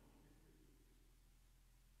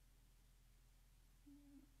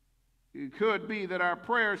 It could be that our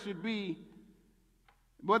prayer should be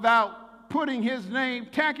without putting His name,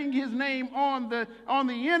 tacking His name on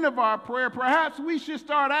the end of our prayer. Perhaps we should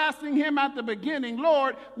start asking Him at the beginning,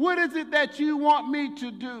 Lord, what is it that you want me to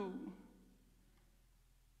do?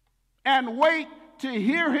 And wait to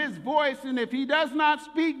hear His voice, and if He does not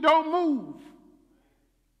speak, don't move.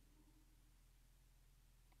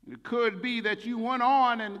 It could be that you went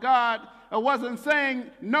on and God wasn't saying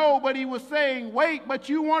no, but He was saying wait, but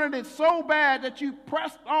you wanted it so bad that you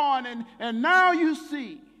pressed on, and now you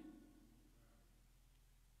see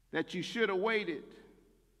that you should have waited.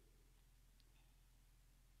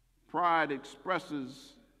 Pride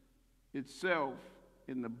expresses itself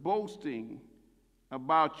in the boasting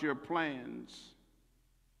about your plans.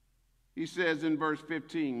 He says in verse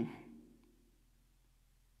 15,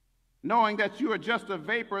 knowing that you are just a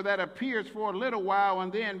vapor that appears for a little while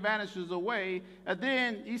and then vanishes away. And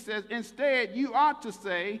then he says, instead, you ought to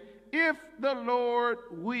say, if the Lord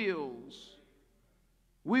wills,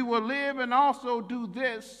 we will live and also do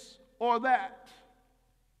this or that.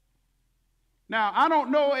 Now, I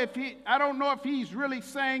don't know if he's really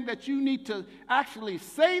saying that you need to actually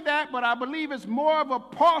say that, but I believe it's more of a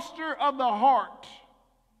posture of the heart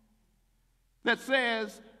that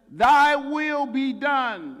says, thy will be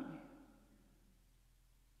done.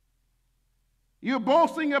 You're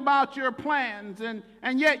boasting about your plans,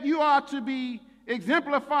 and yet you ought to be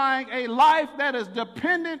exemplifying a life that is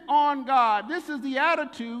dependent on God. This is the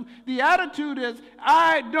attitude. The attitude is,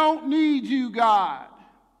 I don't need you, God.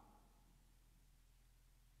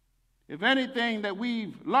 If anything that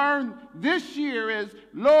we've learned this year is,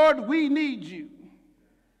 Lord, we need you.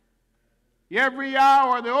 Every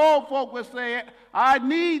hour, the old folk would say, I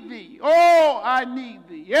need thee. Oh, I need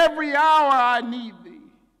thee. Every hour I need thee.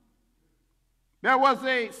 There was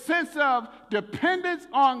a sense of dependence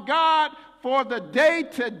on God for the day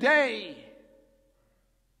to day.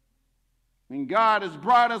 And God has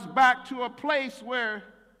brought us back to a place where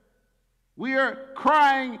we are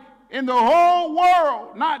crying in the whole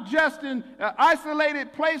world, not just in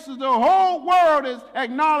isolated places. The whole world has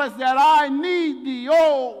acknowledged that I need thee.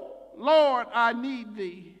 Oh, Lord, I need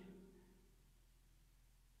thee.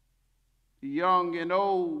 The young and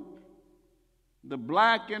old, the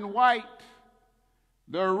black and white,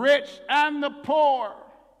 the rich and the poor.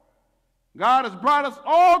 God has brought us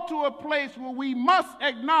all to a place where we must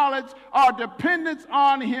acknowledge our dependence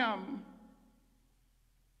on him.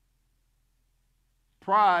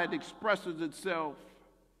 Pride expresses itself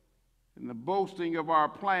in the boasting of our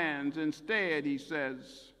plans. Instead, he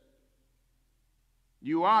says,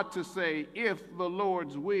 you ought to say, if the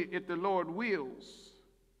Lord wills,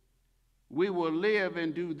 we will live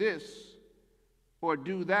and do this or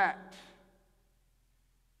do that.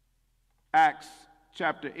 Acts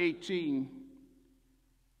chapter 18,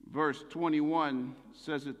 verse 21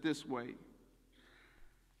 says it this way.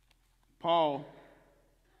 Paul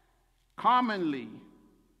commonly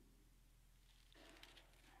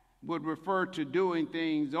would refer to doing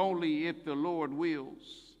things only if the Lord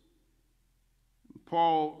wills.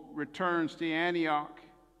 Paul returns to Antioch,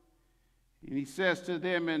 and he says to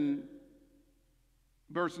them in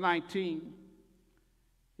verse 19,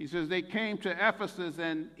 he says, they came to Ephesus,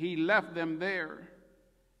 and he left them there.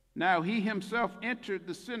 Now he himself entered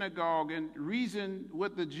the synagogue and reasoned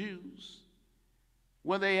with the Jews.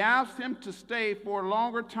 When they asked him to stay for a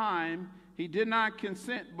longer time, he did not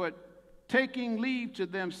consent, but taking leave to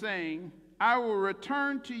them, saying, I will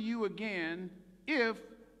return to you again if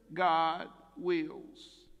God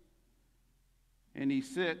wills. And he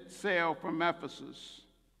set sail from Ephesus.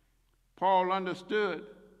 Paul understood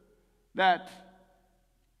that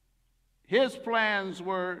his plans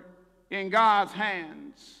were in God's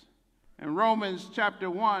hands. In Romans chapter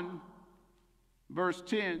 1, verse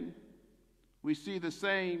 10, we see the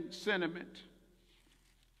same sentiment.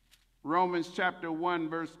 Romans chapter 1,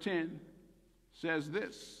 verse 10 says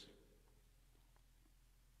this.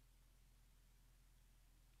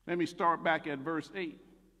 Let me start back at verse 8.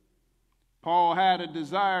 Paul had a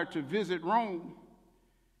desire to visit Rome.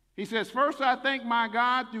 He says, first, I thank my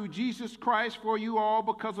God through Jesus Christ for you all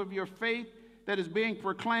because of your faith that is being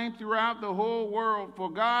proclaimed throughout the whole world.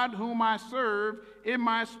 For God, whom I serve in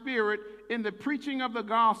my spirit in the preaching of the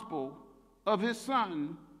gospel of his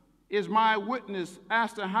Son, is my witness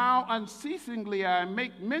as to how unceasingly I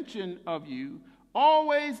make mention of you,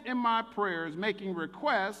 always in my prayers, making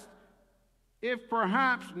requests, if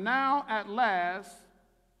perhaps now at last,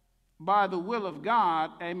 by the will of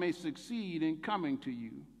God, I may succeed in coming to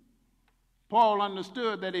you. Paul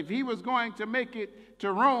understood that if he was going to make it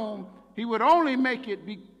to Rome, he would only make it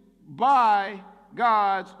by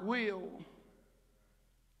God's will.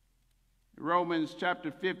 Romans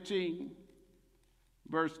chapter 15,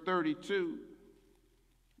 verse 32,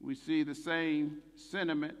 we see the same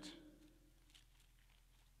sentiment.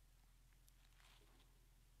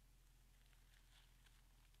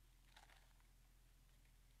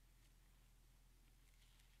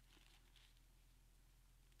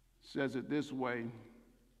 Says it this way.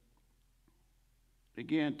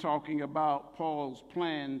 Again, talking about Paul's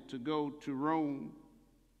plan to go to Rome.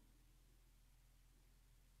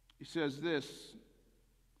 He says this,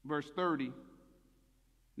 verse 30.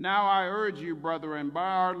 Now I urge you, brethren, by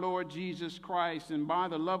our Lord Jesus Christ and by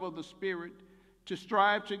the love of the Spirit, to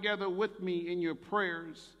strive together with me in your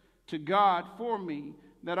prayers to God for me,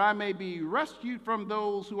 that I may be rescued from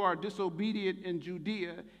those who are disobedient in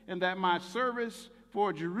Judea, and that my service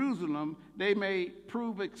for Jerusalem they may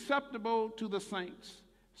prove acceptable to the saints,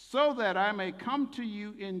 so that I may come to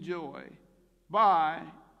you in joy by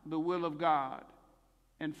the will of God,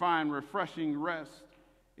 and find refreshing rest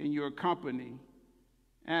in your company.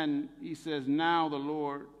 And he says, now the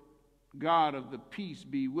Lord God of the peace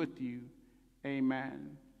be with you.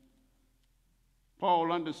 Amen.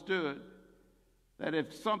 Paul understood that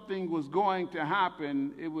if something was going to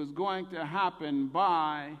happen, it was going to happen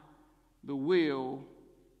by the will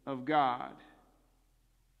of God.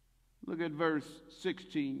 Look at verse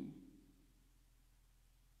 16.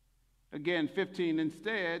 Again, 15.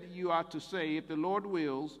 Instead, you ought to say, if the Lord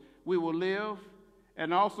wills, we will live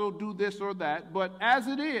and also do this or that. But as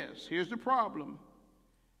it is, here's the problem.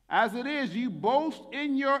 As it is, you boast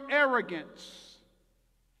in your arrogance.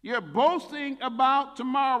 You're boasting about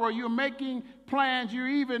tomorrow. You're making plans. You're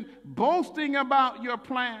even boasting about your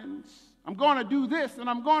plans. I'm going to do this and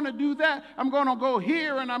I'm going to do that. I'm going to go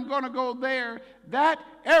here and I'm going to go there. That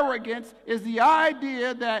arrogance is the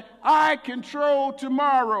idea that I control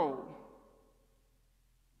tomorrow.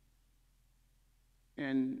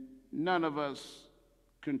 And none of us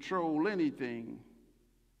control anything,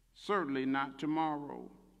 certainly not tomorrow.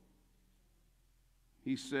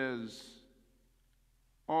 He says,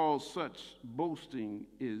 all such boasting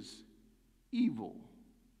is evil.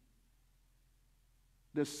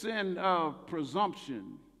 The sin of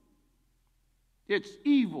presumption, it's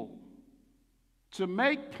evil. To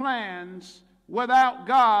make plans without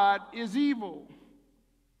God is evil.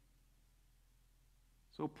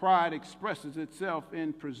 So pride expresses itself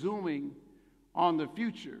in presuming on the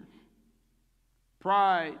future.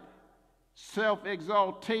 Pride,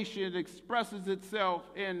 self-exaltation, expresses itself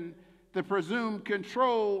in the presumed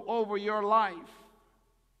control over your life.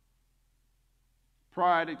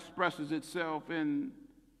 Pride expresses itself in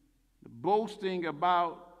the boasting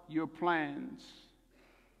about your plans.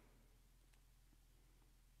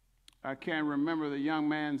 I can't remember the young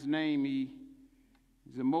man's name.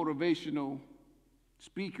 He's a motivational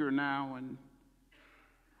speaker now, and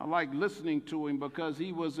I like listening to him because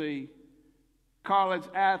he was a college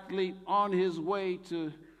athlete on his way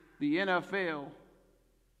to the NFL.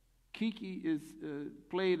 Kiki is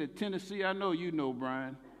played at Tennessee. I know you know,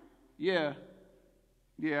 Brian. Yeah,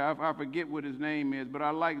 I forget what his name is, but I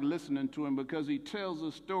like listening to him because he tells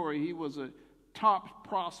a story. He was a top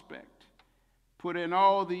prospect, put in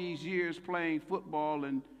all these years playing football,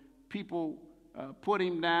 and people put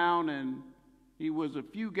him down, and he was a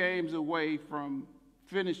few games away from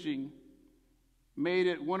finishing,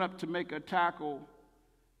 went up to make a tackle,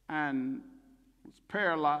 and was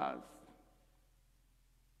paralyzed.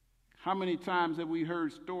 How many times have we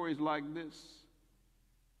heard stories like this?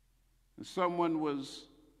 And someone was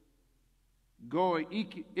going,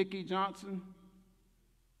 Icky Johnson?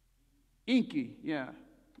 Inky, yeah.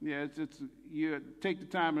 Yeah, you take the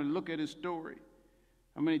time and look at his story.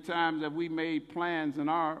 How many times have we made plans and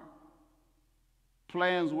our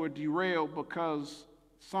plans were derailed because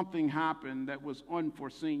something happened that was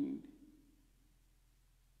unforeseen?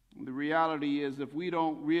 The reality is, if we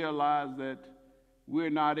don't realize that we're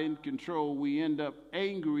not in control, we end up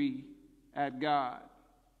angry at God,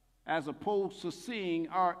 as opposed to seeing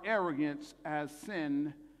our arrogance as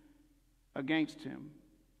sin against Him.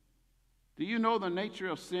 Do you know the nature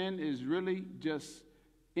of sin is really just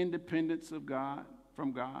independence of God,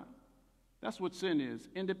 from God? That's what sin is,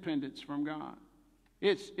 independence from God.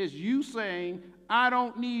 It's you saying, I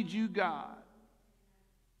don't need you, God.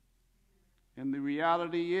 And the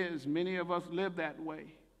reality is, many of us live that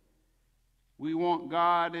way. We want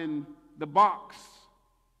God in the box.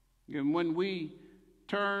 And when we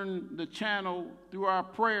turn the channel through our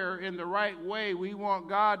prayer in the right way, we want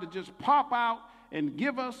God to just pop out and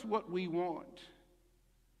give us what we want.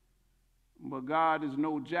 But God is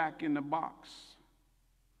no jack in the box.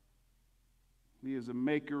 He is a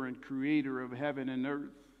maker and creator of heaven and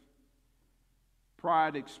earth.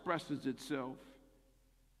 Pride expresses itself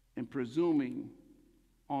in presuming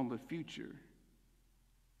on the future.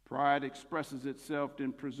 Pride expresses itself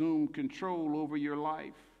in presumed control over your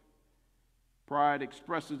life. Pride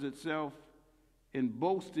expresses itself in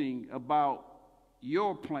boasting about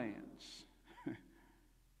your plans.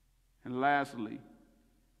 And lastly,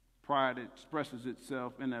 pride expresses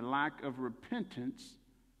itself in a lack of repentance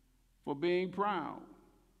for being proud.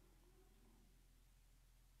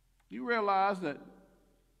 You realize that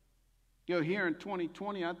here in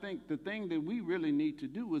 2020, I think the thing that we really need to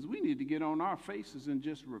do is we need to get on our faces and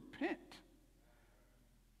just repent.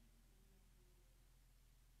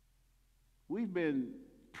 We've been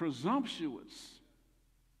presumptuous.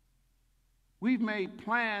 We've made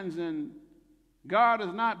plans, and God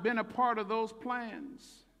has not been a part of those plans.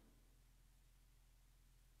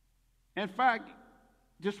 In fact,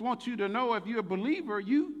 just want you to know, if you're a believer,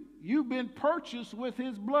 you've been purchased with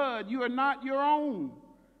His blood. You are not your own.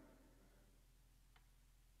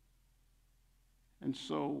 And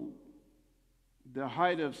so the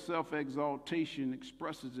height of self-exaltation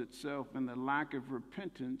expresses itself in the lack of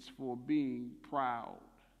repentance for being proud.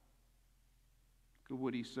 Look at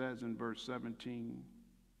what he says in verse 17.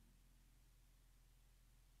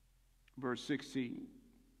 Verse 16.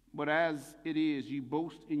 But as it is, you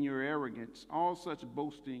boast in your arrogance. All such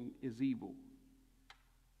boasting is evil.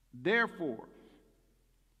 Therefore,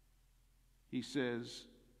 he says,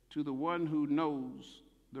 to the one who knows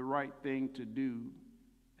the right thing to do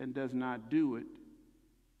and does not do it,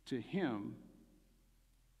 to him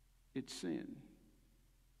it's sin.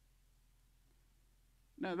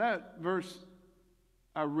 Now that verse,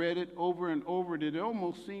 I read it over and over, and it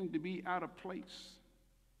almost seemed to be out of place.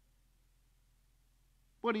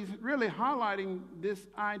 But he's really highlighting this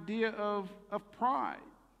idea of pride.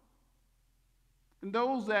 And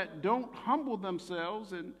those that don't humble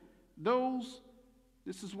themselves, and those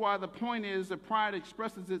This is why the point is that pride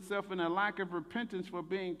expresses itself in a lack of repentance for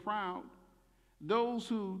being proud. Those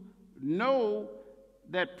who know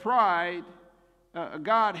that pride,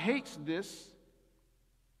 God hates this,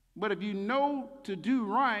 but if you know to do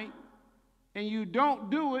right and you don't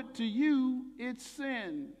do it, to you it's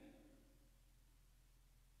sin.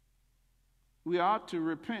 We ought to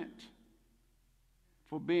repent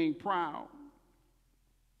for being proud.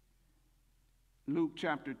 Luke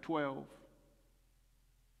chapter 12,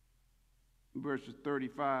 verses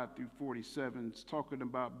 35 through 47, is talking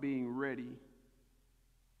about being ready.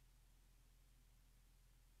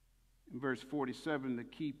 In verse 47, the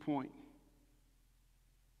key point.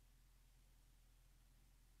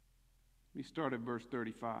 Let me start at verse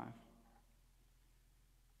 35. It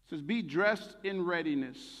says, "Be dressed in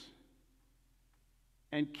readiness,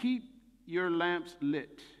 and keep your lamps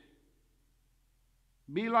lit.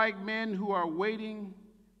 Be like men who are waiting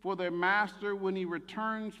for their master when he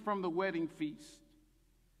returns from the wedding feast,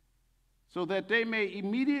 so that they may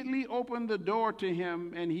immediately open the door to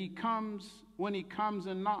him when he comes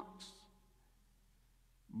and knocks.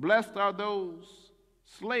 Blessed are those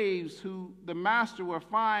slaves who the master will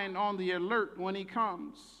find on the alert when he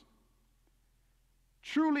comes.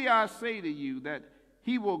 Truly I say to you that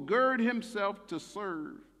he will gird himself to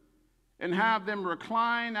serve and have them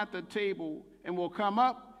recline at the table, and will come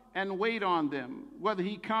up and wait on them, whether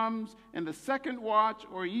he comes in the second watch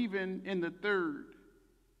or even in the third,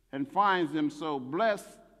 and finds them so.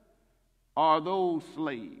 Blessed are those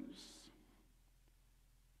slaves.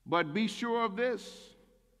 But be sure of this,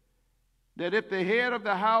 that if the head of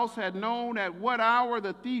the house had known at what hour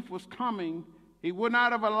the thief was coming, he would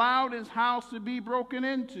not have allowed his house to be broken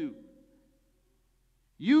into.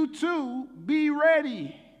 You too be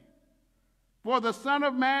ready, for the Son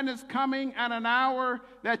of Man is coming at an hour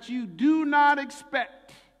that you do not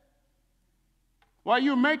expect." While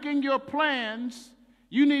you're making your plans,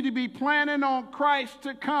 you need to be planning on Christ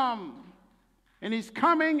to come. And he's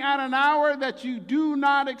coming at an hour that you do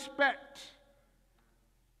not expect.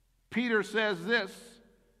 Peter says this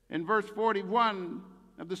in verse 41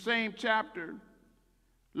 of the same chapter,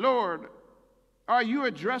 "Lord, are you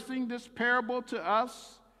addressing this parable to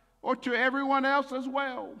us or to everyone else as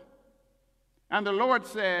well?" And the Lord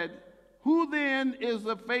said, "Who then is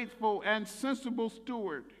the faithful and sensible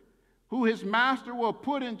steward, who his master will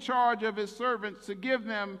put in charge of his servants to give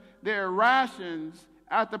them their rations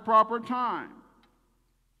at the proper time?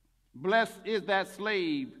 Blessed is that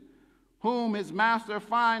slave whom his master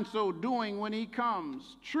finds so doing when he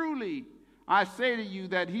comes. Truly, I say to you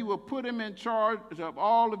that he will put him in charge of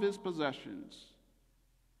all of his possessions.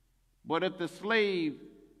 But if the slave,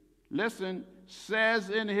 listen, says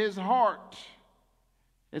in his heart,"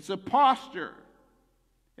 it's a posture.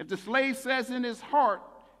 If the slave says in his heart,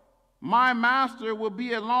 "My master will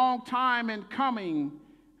be a long time in coming,"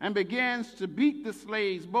 and begins to beat the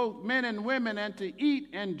slaves, both men and women, and to eat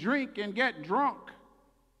and drink and get drunk,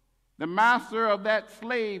 the master of that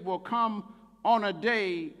slave will come on a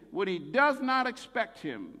day when he does not expect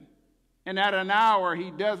him, and at an hour he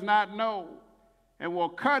does not know, and will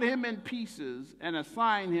cut him in pieces and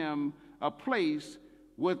assign him a place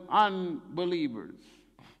with unbelievers.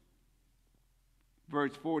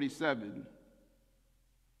 Verse 47,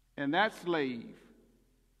 "And that slave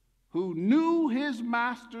who knew his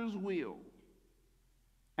master's will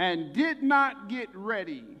and did not get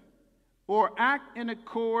ready or act in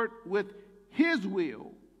accord with his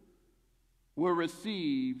will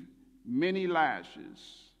receive many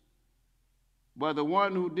lashes. But the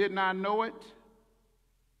one who did not know it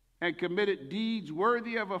and committed deeds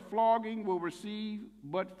worthy of a flogging will receive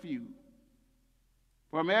but few.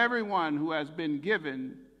 From everyone who has been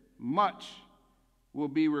given, much will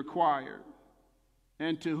be required,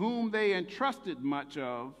 and to whom they entrusted much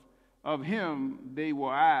of him they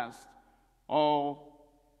will ask all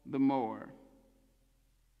the more.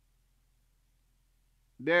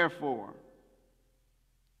 Therefore,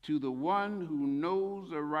 to the one who knows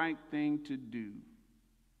the right thing to do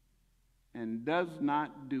and does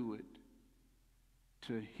not do it,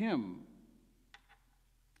 to him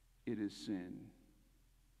it is sin."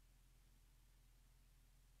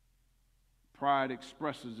 Pride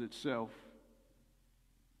expresses itself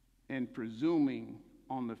in presuming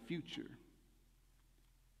on the future.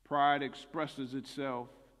 Pride expresses itself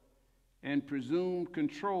in presumed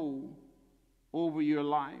control over your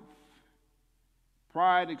life.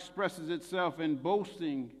 Pride expresses itself in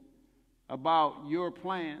boasting about your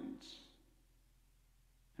plans.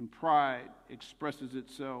 And pride expresses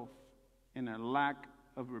itself in a lack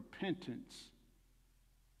of repentance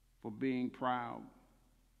for being proud.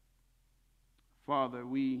 Father,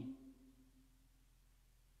 we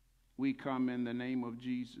we come in the name of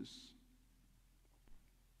Jesus.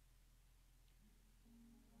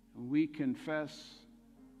 We confess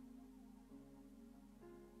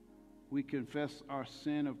our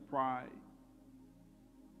sin of pride.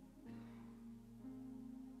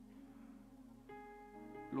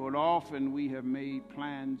 Lord, often we have made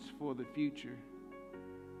plans for the future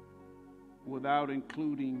without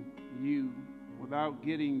including you, without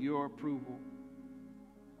getting your approval.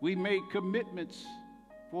 We made commitments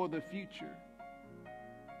for the future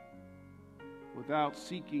without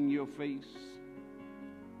seeking your face.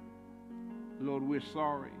 Lord, we're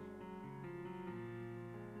sorry.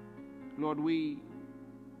 Lord, we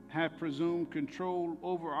have presumed control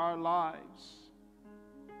over our lives.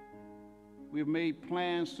 We've made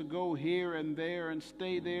plans to go here and there and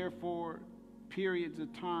stay there for periods of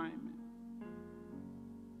time.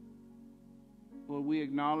 Lord, we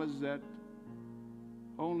acknowledge that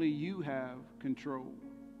only you have control.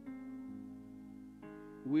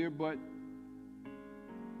 We're but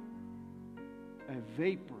a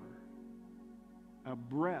vapor, a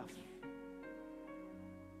breath,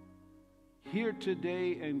 here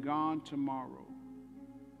today and gone tomorrow.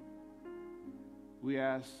 We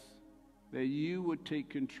ask that you would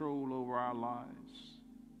take control over our lives.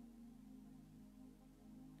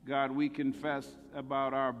 God, we confess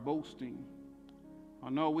about our boasting.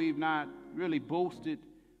 I know we've not really boasted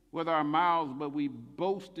with our mouths, but we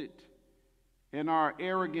boasted in our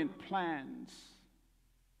arrogant plans.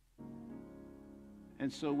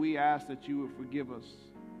 And so we ask that you would forgive us.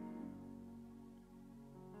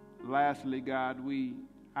 Lastly, God, we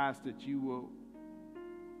ask that you will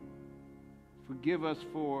forgive us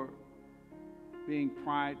for being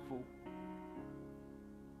prideful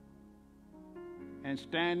and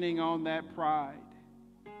standing on that pride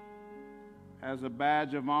as a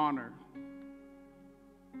badge of honor.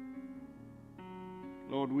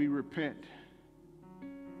 Lord, we repent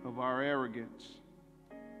of our arrogance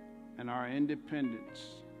and our independence.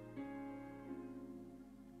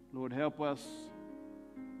 Lord, help us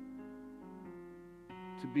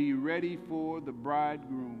to be ready for the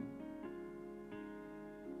bridegroom,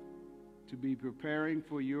 to be preparing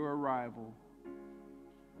for your arrival.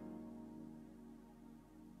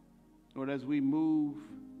 Lord, as we move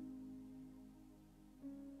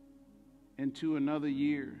into another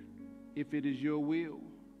year, if it is your will,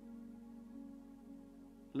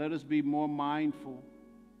 let us be more mindful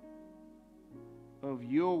of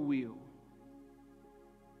your will.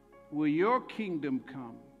 Will your kingdom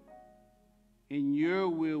come and your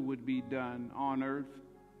will would be done on earth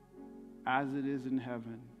as it is in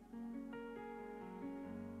heaven.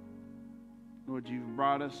 Lord, you've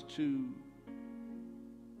brought us to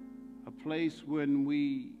a place when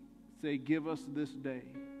we say, give us this day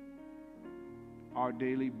our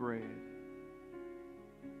daily bread.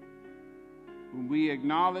 When we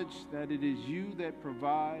acknowledge that it is you that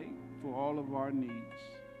provide for all of our needs.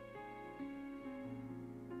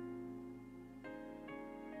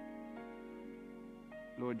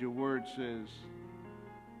 Lord, your word says,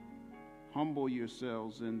 humble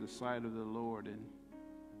yourselves in the sight of the Lord, and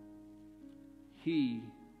he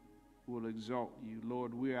will exalt you.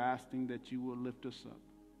 Lord, we're asking that you will lift us up.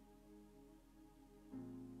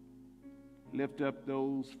 Lift up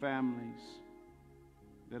those families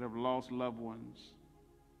that have lost loved ones.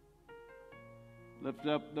 Lift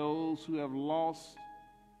up those who have lost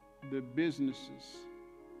their businesses.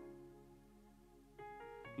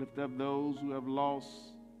 Lift up those who have lost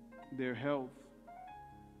their health.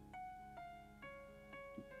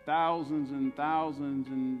 Thousands and thousands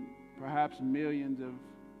and perhaps millions have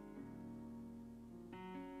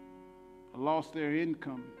lost their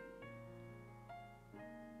income.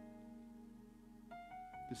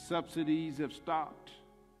 The subsidies have stopped.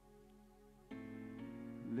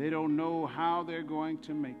 They don't know how they're going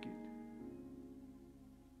to make it.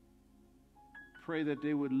 Pray that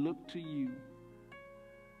they would look to you.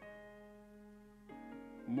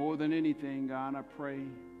 More than anything, God, I pray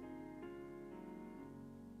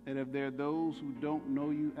that if there are those who don't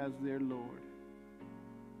know you as their Lord,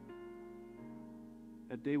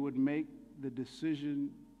 that they would make the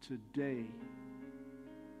decision today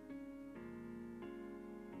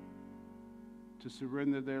to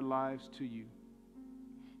surrender their lives to you.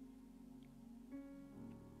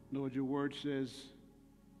 Lord, your word says,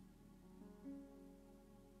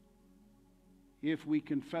 if we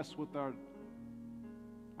confess with our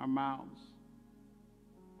mouths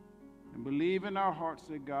and believe in our hearts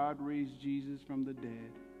that God raised Jesus from the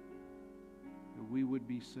dead, that we would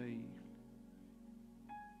be saved.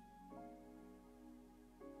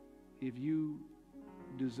 If you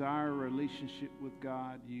desire a relationship with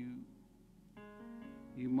God, you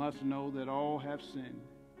You must know that all have sinned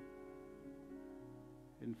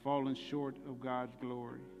and fallen short of God's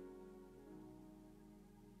glory.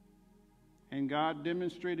 And God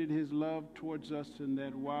demonstrated his love towards us in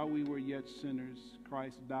that while we were yet sinners,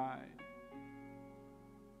 Christ died.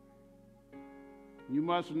 You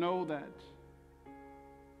must know that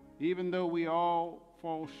even though we all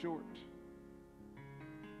fall short,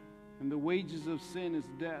 and the wages of sin is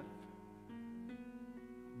death,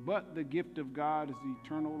 but the gift of God is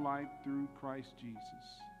eternal life through Christ Jesus.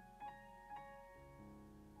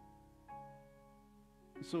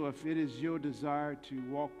 So if it is your desire to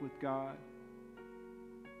walk with God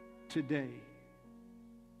today,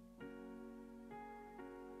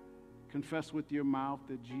 confess with your mouth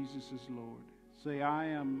that Jesus is Lord. Say, I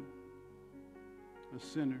am a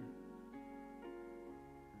sinner.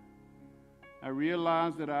 I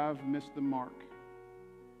realize that I've missed the mark.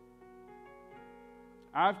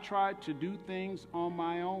 I've tried to do things on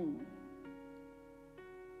my own.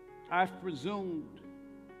 I've presumed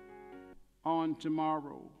on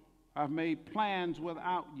tomorrow. I've made plans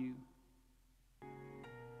without you.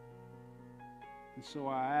 And so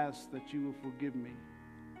I ask that you will forgive me.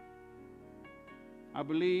 I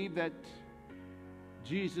believe that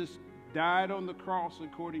Jesus died on the cross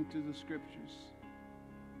according to the scriptures.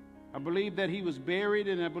 I believe that he was buried,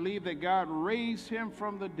 and I believe that God raised him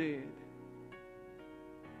from the dead.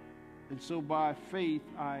 And so by faith,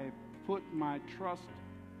 I put my trust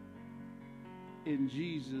in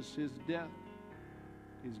Jesus, his death,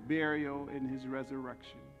 his burial, and his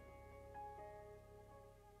resurrection.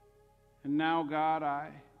 And now, God,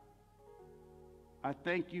 I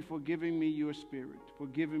thank you for giving me your spirit, for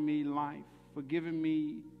giving me life, for giving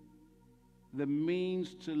me the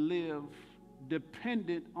means to live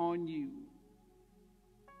dependent on you.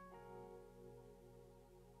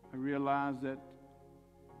 I realize that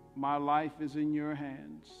my life is in your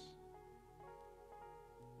hands.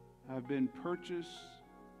 I've been purchased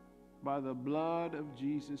by the blood of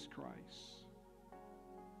Jesus Christ,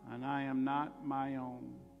 and I am not my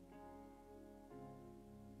own.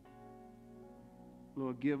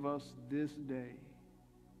 Lord, give us this day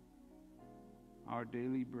our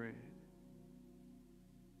daily bread,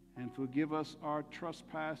 and forgive us our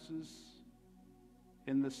trespasses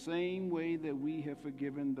in the same way that we have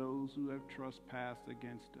forgiven those who have trespassed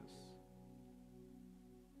against us.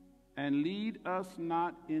 And lead us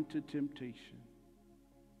not into temptation,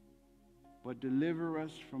 but deliver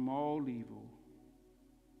us from all evil.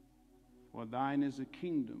 For thine is the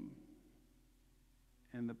kingdom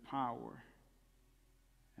and the power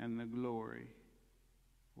and the glory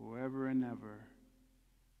forever and ever.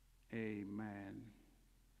 Amen.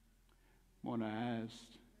 I want to ask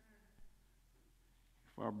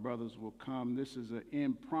if our brothers will come. This is an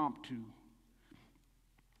impromptu.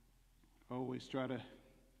 Always try to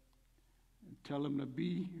tell them to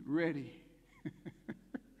be ready.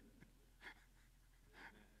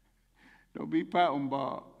 Don't be pouting,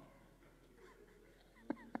 Bob.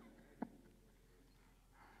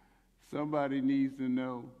 Somebody needs to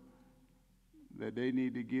know that they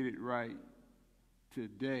need to get it right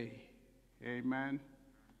today. Amen.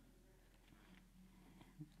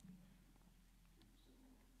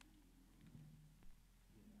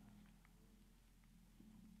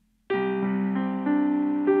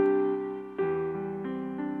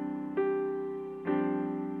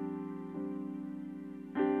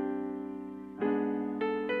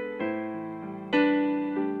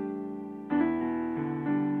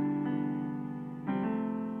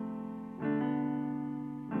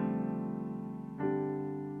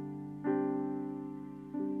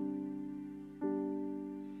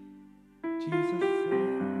 Jesus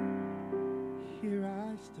said, here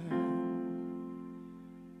I stand.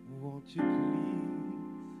 Won't you please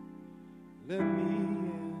let me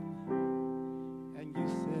in? And you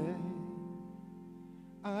said,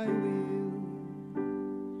 I will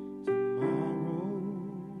tomorrow.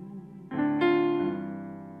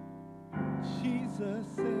 Jesus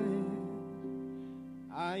said,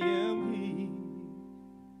 I am he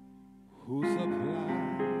who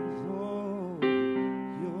supplies all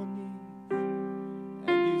your needs.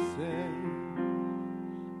 And you say,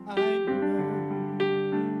 I know,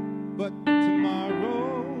 but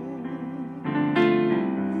tomorrow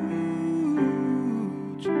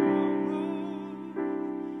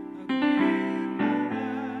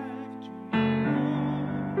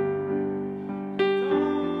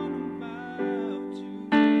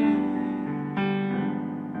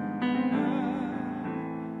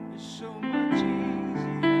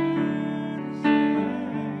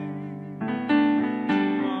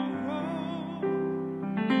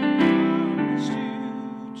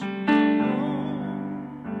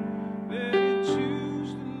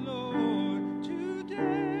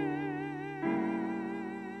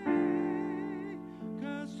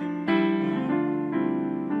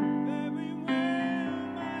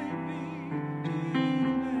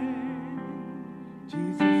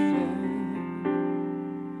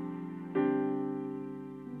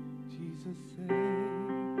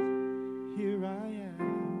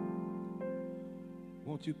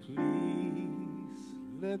won't you please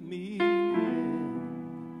let me in?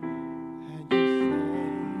 And you say,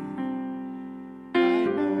 I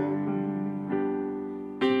know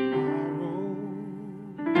tomorrow.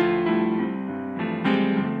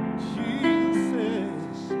 Jesus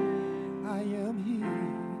says, I am He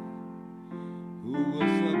who will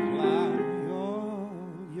supply all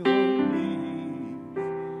your needs.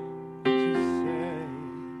 But you say,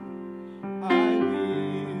 I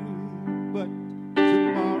will, but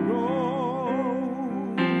tomorrow,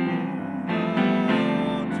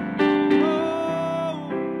 I'll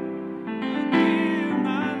give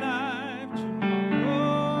my life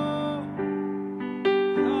tomorrow.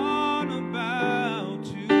 Thought about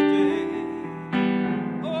today.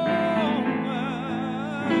 Oh,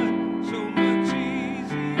 but so much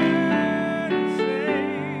easier to say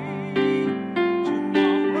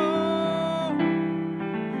tomorrow.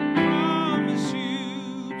 Promise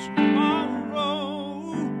you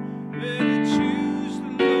tomorrow. Better choose the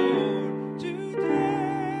Lord today.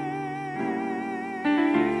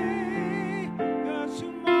 'Cause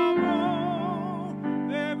tomorrow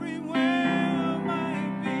very well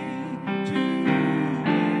might be today.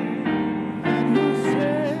 and who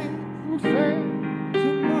say Who say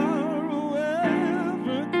tomorrow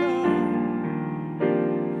ever come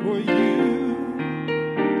for you?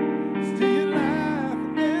 Still you laugh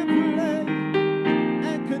and play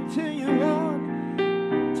and continue on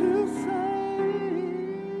to say,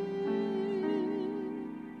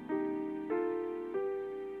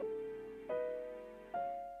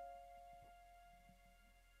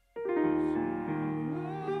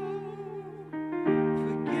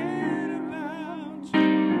 Forget about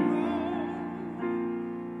tomorrow.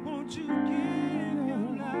 Won't you give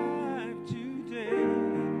your life today?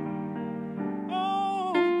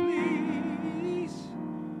 Oh, please,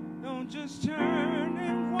 don't just turn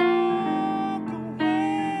and walk away.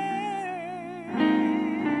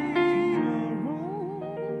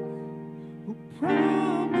 who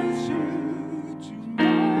promise you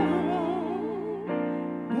tomorrow,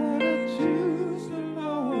 better choose the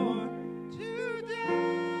Lord.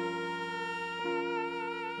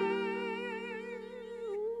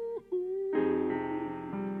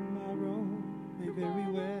 Tomorrow may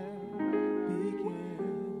very well begin.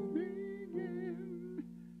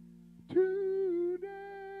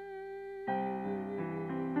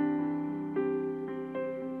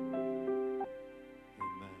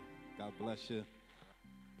 Amen. God bless you.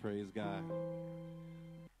 Praise God.